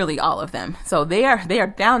nearly all of them. So they are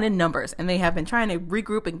down in numbers, and they have been trying to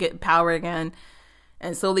regroup and get power again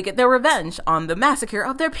and slowly get their revenge on the massacre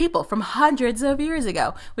of their people from hundreds of years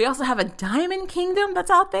ago. We also have a Diamond Kingdom that's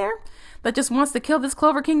out there that just wants to kill this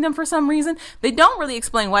Clover Kingdom for some reason. They don't really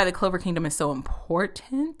explain why the Clover Kingdom is so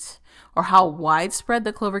important, or how widespread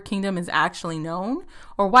the Clover Kingdom is actually known,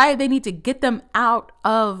 or why they need to get them out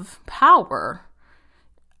of power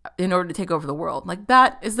in order to take over the world. Like,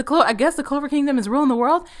 that is I guess the Clover Kingdom is ruling the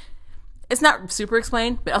world. It's not super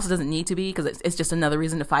explained, but it also doesn't need to be, because it's just another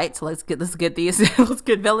reason to fight. So let's get these let's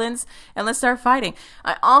get villains and let's start fighting.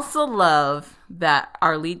 I also love that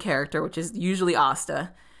our lead character, which is usually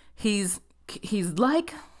Asta, he's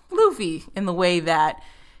like Luffy in the way that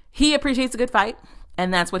he appreciates a good fight,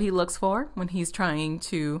 and that's what he looks for when he's trying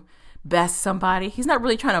to best somebody. He's not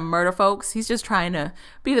really trying to murder folks. He's just trying to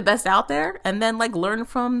be the best out there, and then, like, learn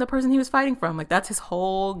from the person he was fighting from. Like, that's his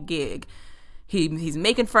whole gig. He's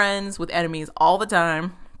making friends with enemies all the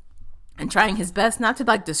time and trying his best not to,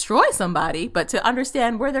 like, destroy somebody, but to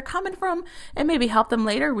understand where they're coming from and maybe help them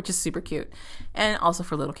later, which is super cute. And also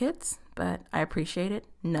for little kids, but I appreciate it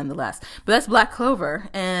nonetheless. But that's Black Clover,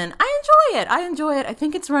 and I enjoy it. I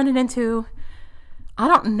think it's running into, I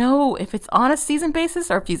don't know if it's on a season basis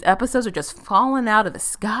or if these episodes are just falling out of the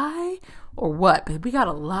sky or what, but we got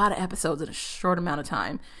a lot of episodes in a short amount of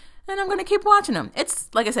time, and I'm going to keep watching them. It's,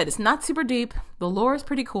 like I said, it's not super deep. The lore is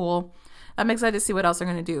pretty cool. I'm excited to see what else they're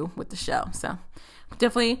going to do with the show. So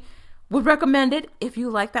definitely would recommend it if you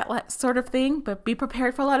like that sort of thing, but be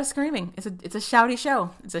prepared for a lot of screaming. It's a shouty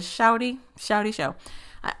show. It's a shouty show.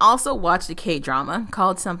 I also watched a K-drama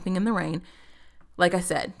called Something in the Rain. Like I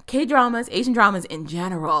said, K-dramas, Asian dramas in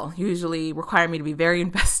general, usually require me to be very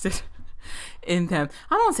invested in them.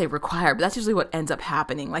 I don't want to say require, but that's usually what ends up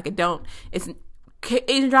happening. Like,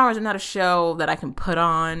 Asian dramas are not a show that I can put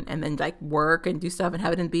on and then, like, work and do stuff and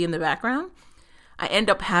have it be in the background. I end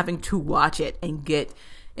up having to watch it and get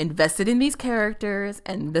invested in these characters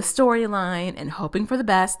and the storyline and hoping for the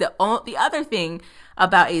best. The other thing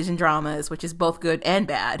about Asian dramas, which is both good and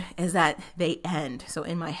bad, is that they end. So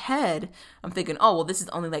in my head, I'm thinking, oh, well, this is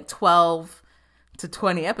only like 12 to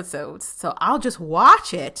 20 episodes. So I'll just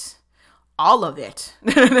watch it, all of it,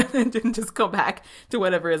 and just go back to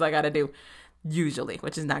whatever it is I got to do. Usually,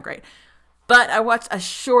 which is not great. But I watched a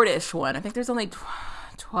shortish one. I think there's only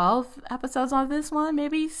 12 episodes on this one,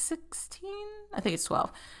 maybe 16. I think it's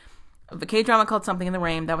 12. A K-drama called Something in the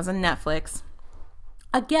Rain. That was on Netflix.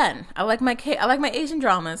 Again, I like my Asian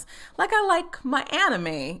dramas like I like my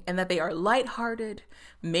anime, and that they are lighthearted.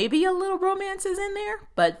 Maybe a little romance is in there,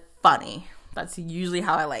 but funny. That's usually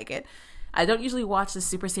how I like it. I don't usually watch the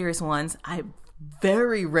super serious ones. I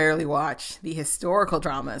very rarely watch the historical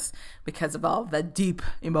dramas because of all the deep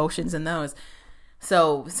emotions in those.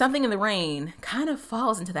 So Something in the Rain kind of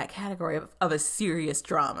falls into that category of a serious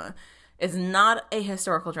drama. It's not a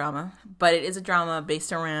historical drama, but it is a drama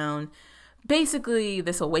based around basically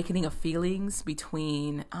this awakening of feelings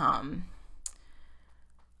between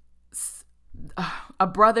a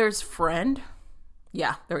brother's friend.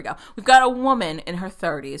 Yeah, there we go. We've got a woman in her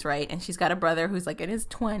 30s, right? And she's got a brother who's like in his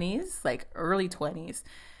 20s, like early 20s,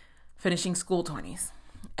 finishing school 20s.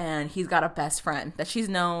 And he's got a best friend that she's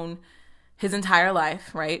known his entire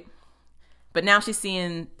life, right? But now she's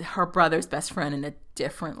seeing her brother's best friend in a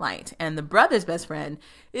different light. And the brother's best friend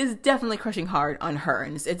is definitely crushing hard on her.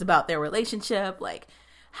 And it's about their relationship, like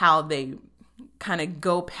how they kind of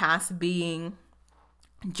go past being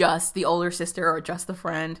just the older sister or just the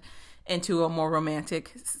friend into a more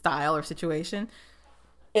romantic style or situation.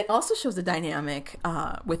 It also shows the dynamic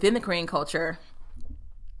within the Korean culture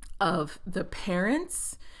of the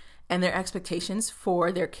parents and their expectations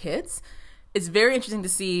for their kids. it's very interesting to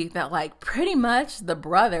see that, like, pretty much the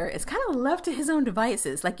brother is kind of left to his own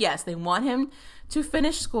devices. Like, yes, they want him to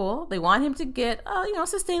finish school. They want him to get a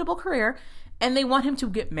sustainable career. And they want him to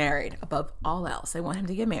get married above all else. They want him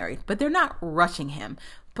to get married. But they're not rushing him.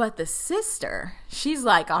 But the sister, she's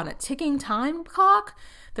like on a ticking time clock.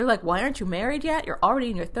 They're like, why aren't you married yet? You're already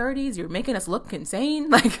in your 30s. You're making us look insane.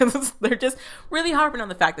 Like, they're just really harping on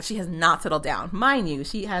the fact that she has not settled down. Mind you,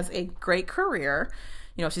 she has a great career.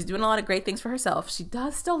 You know, she's doing a lot of great things for herself. She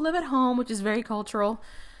does still live at home, which is very cultural.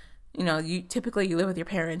 You know, you live with your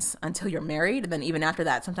parents until you're married. And then even after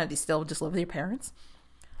that, sometimes you still just live with your parents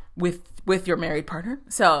with your married partner.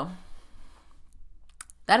 So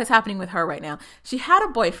that is happening with her right now. She had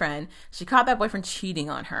a boyfriend. She caught that boyfriend cheating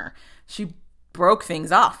on her. She broke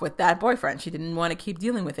things off with that boyfriend. She didn't want to keep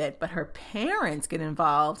dealing with it, but her parents get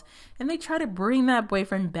involved and they try to bring that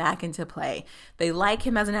boyfriend back into play. They like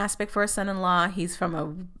him as an aspect for a son-in-law. He's from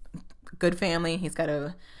a good family. He's got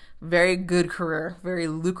a very good career, very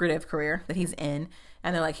lucrative career that he's in.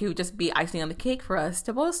 And they're like, he would just be icing on the cake for us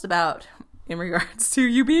to boast about in regards to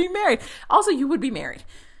you being married. Also, you would be married.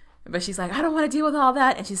 But she's like, I don't want to deal with all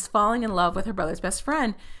that. And she's falling in love with her brother's best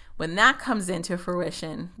friend. When that comes into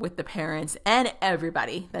fruition with the parents and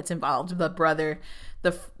everybody that's involved, the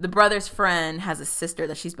brother's friend has a sister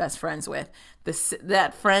that she's best friends with.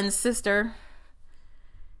 That friend's sister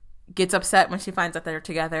gets upset when she finds out they're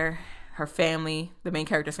together. Her family, the main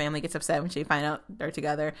character's family, gets upset when she finds out they're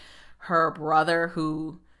together. Her brother,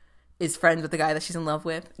 who is friends with the guy that she's in love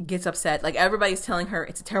with, gets upset. Like, everybody's telling her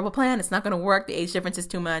it's a terrible plan. It's not going to work. The age difference is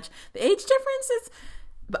too much. The age difference is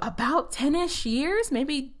about 10-ish years,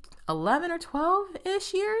 maybe 11 or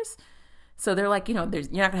 12-ish years. So they're like, you're not going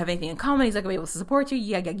to have anything in common. He's not going to be able to support you.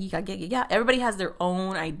 Yeah. Everybody has their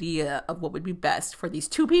own idea of what would be best for these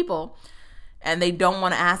two people. And they don't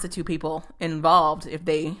want to ask the two people involved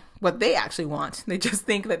what they actually want. They just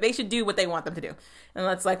think that they should do what they want them to do. And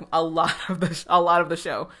that's like a lot of the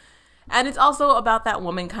show. And it's also about that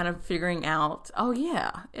woman kind of figuring out, oh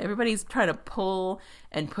yeah, everybody's trying to pull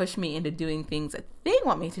and push me into doing things that they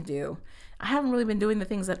want me to do. I haven't really been doing the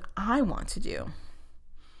things that I want to do.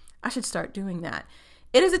 I should start doing that.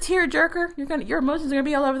 It is a tearjerker. Your emotions are gonna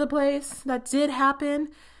be all over the place. That did happen.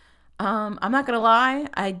 I'm not gonna lie,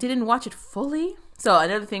 I didn't watch it fully. So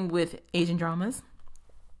another thing with Asian dramas,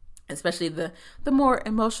 especially the more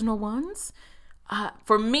emotional ones,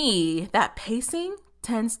 for me, that pacing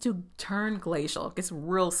tends to turn glacial. It gets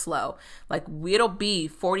real slow. Like, it'll be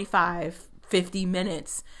 45, 50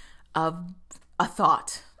 minutes of a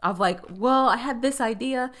thought of like, well, I had this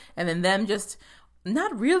idea, and then them just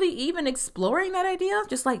not really even exploring that idea,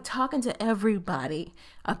 just like talking to everybody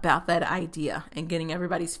about that idea and getting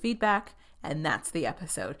everybody's feedback, and that's the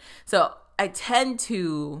episode. So I tend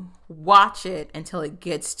to watch it until it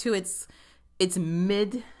gets to its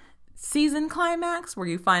mid-season climax, where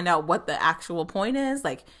you find out what the actual point is,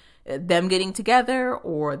 like them getting together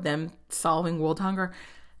or them solving world hunger.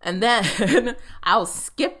 And then I'll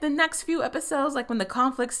skip the next few episodes, like when the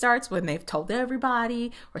conflict starts, when they've told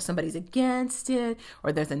everybody, or somebody's against it,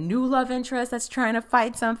 or there's a new love interest that's trying to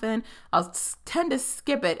fight something. I'll tend to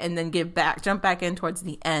skip it and then jump back in towards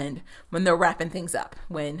the end when they're wrapping things up.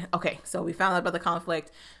 Okay, so we found out about the conflict,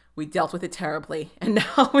 we dealt with it terribly, and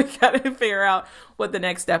now we gotta figure out what the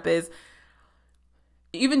next step is.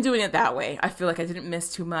 Even doing it that way, I feel like I didn't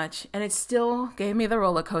miss too much, and it still gave me the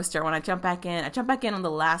roller coaster when I jump back in. I jump back in on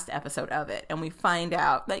the last episode of it, and we find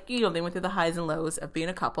out that, they went through the highs and lows of being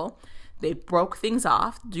a couple. They broke things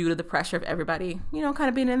off due to the pressure of everybody, kind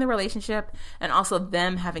of being in the relationship, and also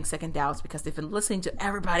them having second doubts because they've been listening to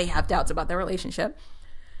everybody have doubts about their relationship.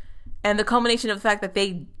 And the culmination of the fact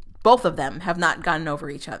that both of them have not gotten over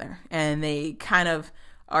each other, and they kind of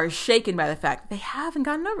are shaken by the fact that they haven't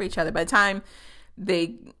gotten over each other. By the time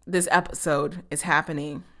this episode is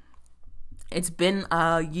happening, it's been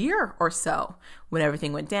a year or so when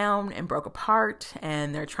everything went down and broke apart,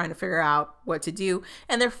 and they're trying to figure out what to do,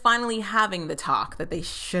 and they're finally having the talk that they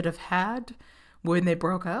should have had when they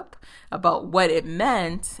broke up about what it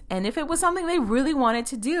meant and if it was something they really wanted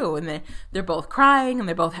to do. And they're both crying, and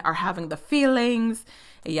they both are having the feelings.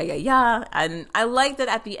 And I like that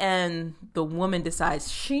at the end, the woman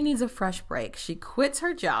decides she needs a fresh break. She quits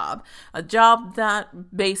her job, a job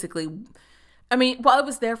that basically, while it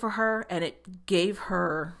was there for her and it gave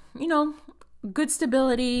her, good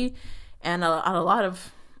stability and a lot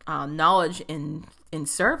of knowledge in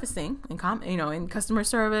servicing, in customer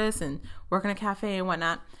service and working a cafe and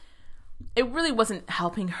whatnot, it really wasn't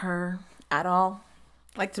helping her at all,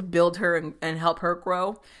 like to build her and help her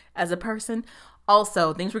grow as a person.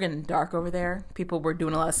 Also, things were getting dark over there. People were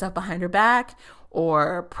doing a lot of stuff behind her back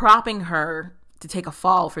or propping her to take a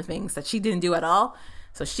fall for things that she didn't do at all.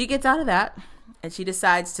 So she gets out of that and she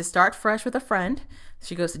decides to start fresh with a friend.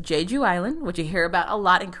 She goes to Jeju Island, which you hear about a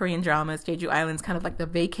lot in Korean dramas. Jeju Island's kind of like the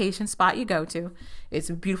vacation spot you go to. It's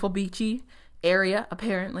a beautiful beachy area,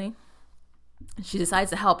 apparently. She decides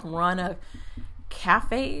to help run a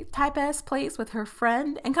cafe type ass place with her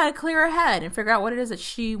friend and kind of clear her head and figure out what it is that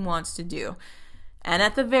she wants to do. And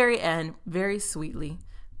at the very end, very sweetly,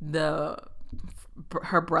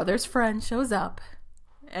 her brother's friend shows up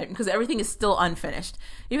because everything is still unfinished.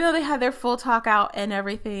 Even though they had their full talk out and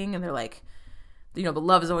everything, and they're like, the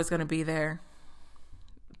love is always going to be there.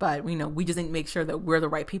 But, we just need to make sure that we're the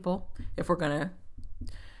right people if we're going to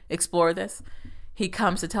explore this. He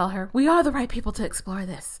comes to tell her, we are the right people to explore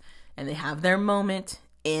this. And they have their moment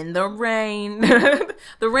in the rain.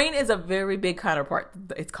 The rain is a very big counterpart.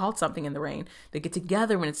 It's called Something in the Rain. They get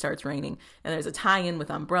together when it starts raining. And there's a tie-in with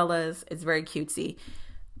umbrellas. It's very cutesy.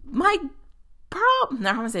 My problem,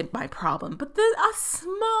 not going to say my problem, but a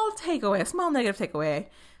small negative takeaway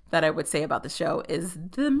that I would say about the show is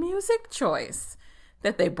the music choice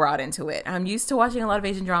that they brought into it. I'm used to watching a lot of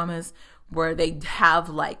Asian dramas where they have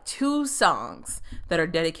like 2 songs that are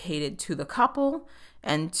dedicated to the couple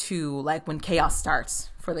and to like when chaos starts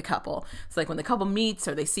for the couple. It's like when the couple meets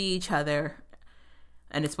or they see each other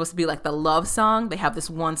and it's supposed to be like the love song, they have this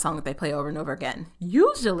one song that they play over and over again.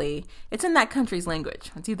 Usually it's in that country's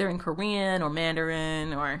language. It's either in Korean or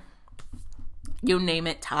Mandarin or you name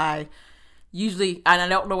it, Thai. Usually, and I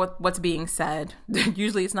don't know what's being said.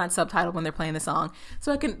 Usually it's not subtitled when they're playing the song.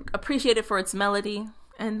 So I can appreciate it for its melody.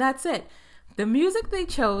 And that's it. The music they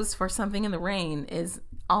chose for Something in the Rain is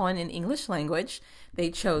all in English language.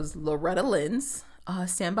 They chose Loretta Lynn's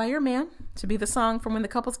Stand By Your Man to be the song from when the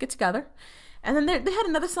couples get together. And then they had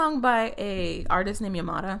another song by a artist named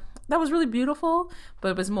Yamada. That was really beautiful, but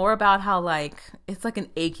it was more about how like, it's like an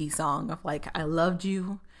achy song of like, I loved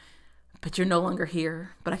you, but you're no longer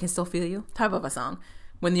here, but I can still feel you, type of a song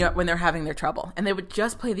when they're having their trouble. And they would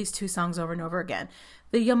just play these 2 songs over and over again.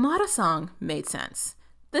 The Yamada song made sense.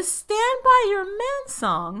 The Stand By Your Man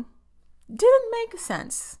song didn't make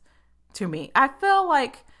sense to me. I felt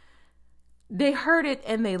like they heard it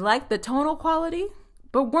and they liked the tonal quality,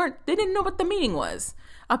 but they didn't know what the meaning was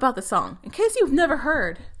about the song. In case you've never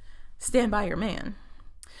heard Stand By Your Man.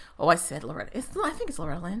 Oh, I said Loretta. I think it's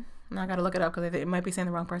Loretta Lynn. Now I gotta look it up because it might be saying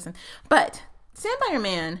the wrong person. But Stand By Your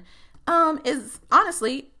Man is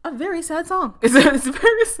honestly a very sad song. It's a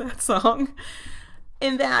very sad song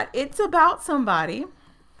in that it's about somebody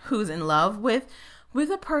who's in love with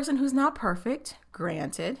a person who's not perfect,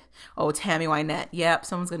 granted. Oh, Tammy Wynette. Yep,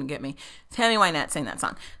 someone's gonna get me. Tammy Wynette sang that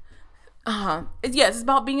song. Yes, it's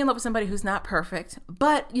about being in love with somebody who's not perfect.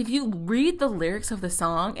 But if you read the lyrics of the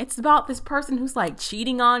song, it's about this person who's like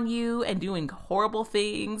cheating on you and doing horrible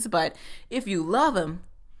things. But if you love him,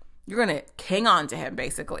 you're gonna hang on to him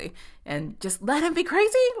basically and just let him be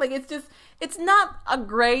crazy. Like it's not a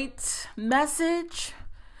great message,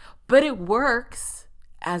 but it works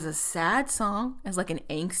as a sad song, as like an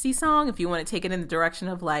angsty song. If you want to take it in the direction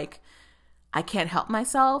of like, I can't help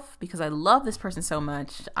myself because I love this person so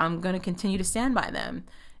much. I'm going to continue to stand by them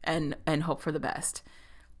and hope for the best.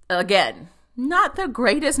 Again, not the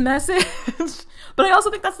greatest message, but I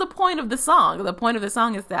also think that's the point of the song. The point of the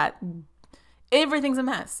song is that everything's a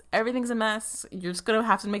mess. Everything's a mess. You're just going to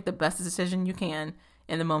have to make the best decision you can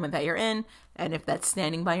in the moment that you're in. And if that's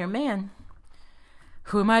standing by your man,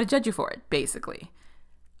 who am I to judge you for it, basically?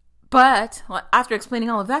 But after explaining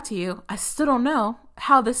all of that to you, I still don't know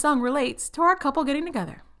how this song relates to our couple getting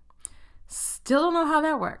together. Still don't know how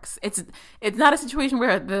that works. It's not a situation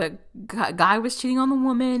where the guy was cheating on the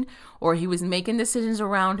woman or he was making decisions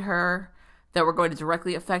around her that were going to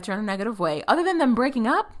directly affect her in a negative way. Other than them breaking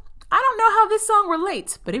up, I don't know how this song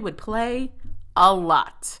relates, but it would play a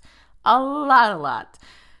lot. A lot.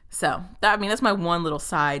 So, that's my one little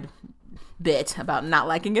side bit about not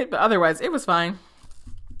liking it, but otherwise it was fine.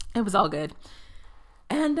 It was all good.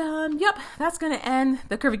 And, yep, that's going to end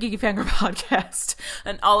the Curvy Geeky Fangirl podcast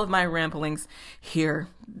and all of my ramblings here.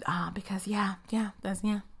 Because, yep,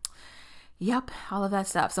 all of that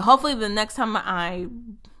stuff. So hopefully the next time I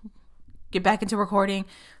get back into recording,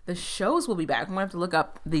 the shows will be back. I'm going to have to look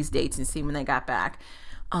up these dates and see when they got back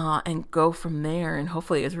and go from there. And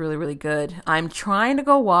hopefully it's really, really good. I'm trying to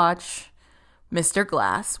go watch Mr.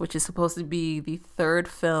 Glass, which is supposed to be the 3rd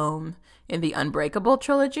film in the Unbreakable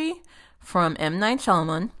trilogy from M. Night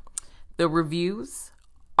Shyamalan. The reviews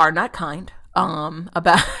are not kind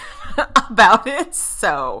about it.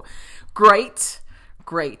 So great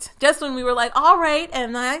great. Just when we were like, all right,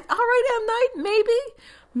 M. Night,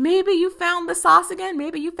 maybe you found the sauce again.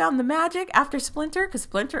 Maybe you found the magic after Splinter, because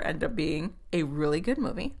Splinter ended up being a really good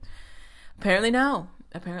movie. Apparently no.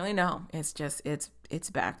 It's just, it's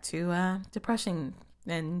back to depression,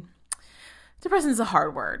 and depression is a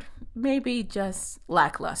hard word. Maybe just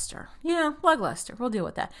lackluster. Yeah, lackluster. We'll deal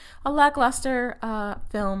with that. A lackluster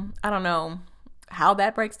film. I don't know how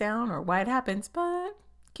that breaks down or why it happens, but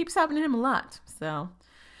keeps happening to him a lot. So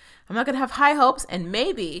I'm not going to have high hopes, and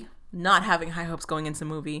maybe not having high hopes going into the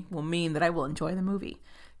movie will mean that I will enjoy the movie,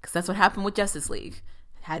 because that's what happened with Justice League.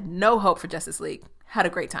 Had no hope for Justice League. Had a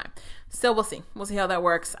great time. So we'll see. We'll see how that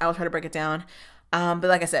works. I'll try to break it down. But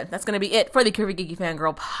like I said, that's going to be it for the Curvy Geeky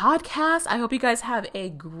Fangirl podcast. I hope you guys have a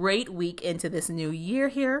great week into this new year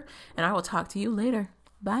here, and I will talk to you later.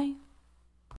 Bye.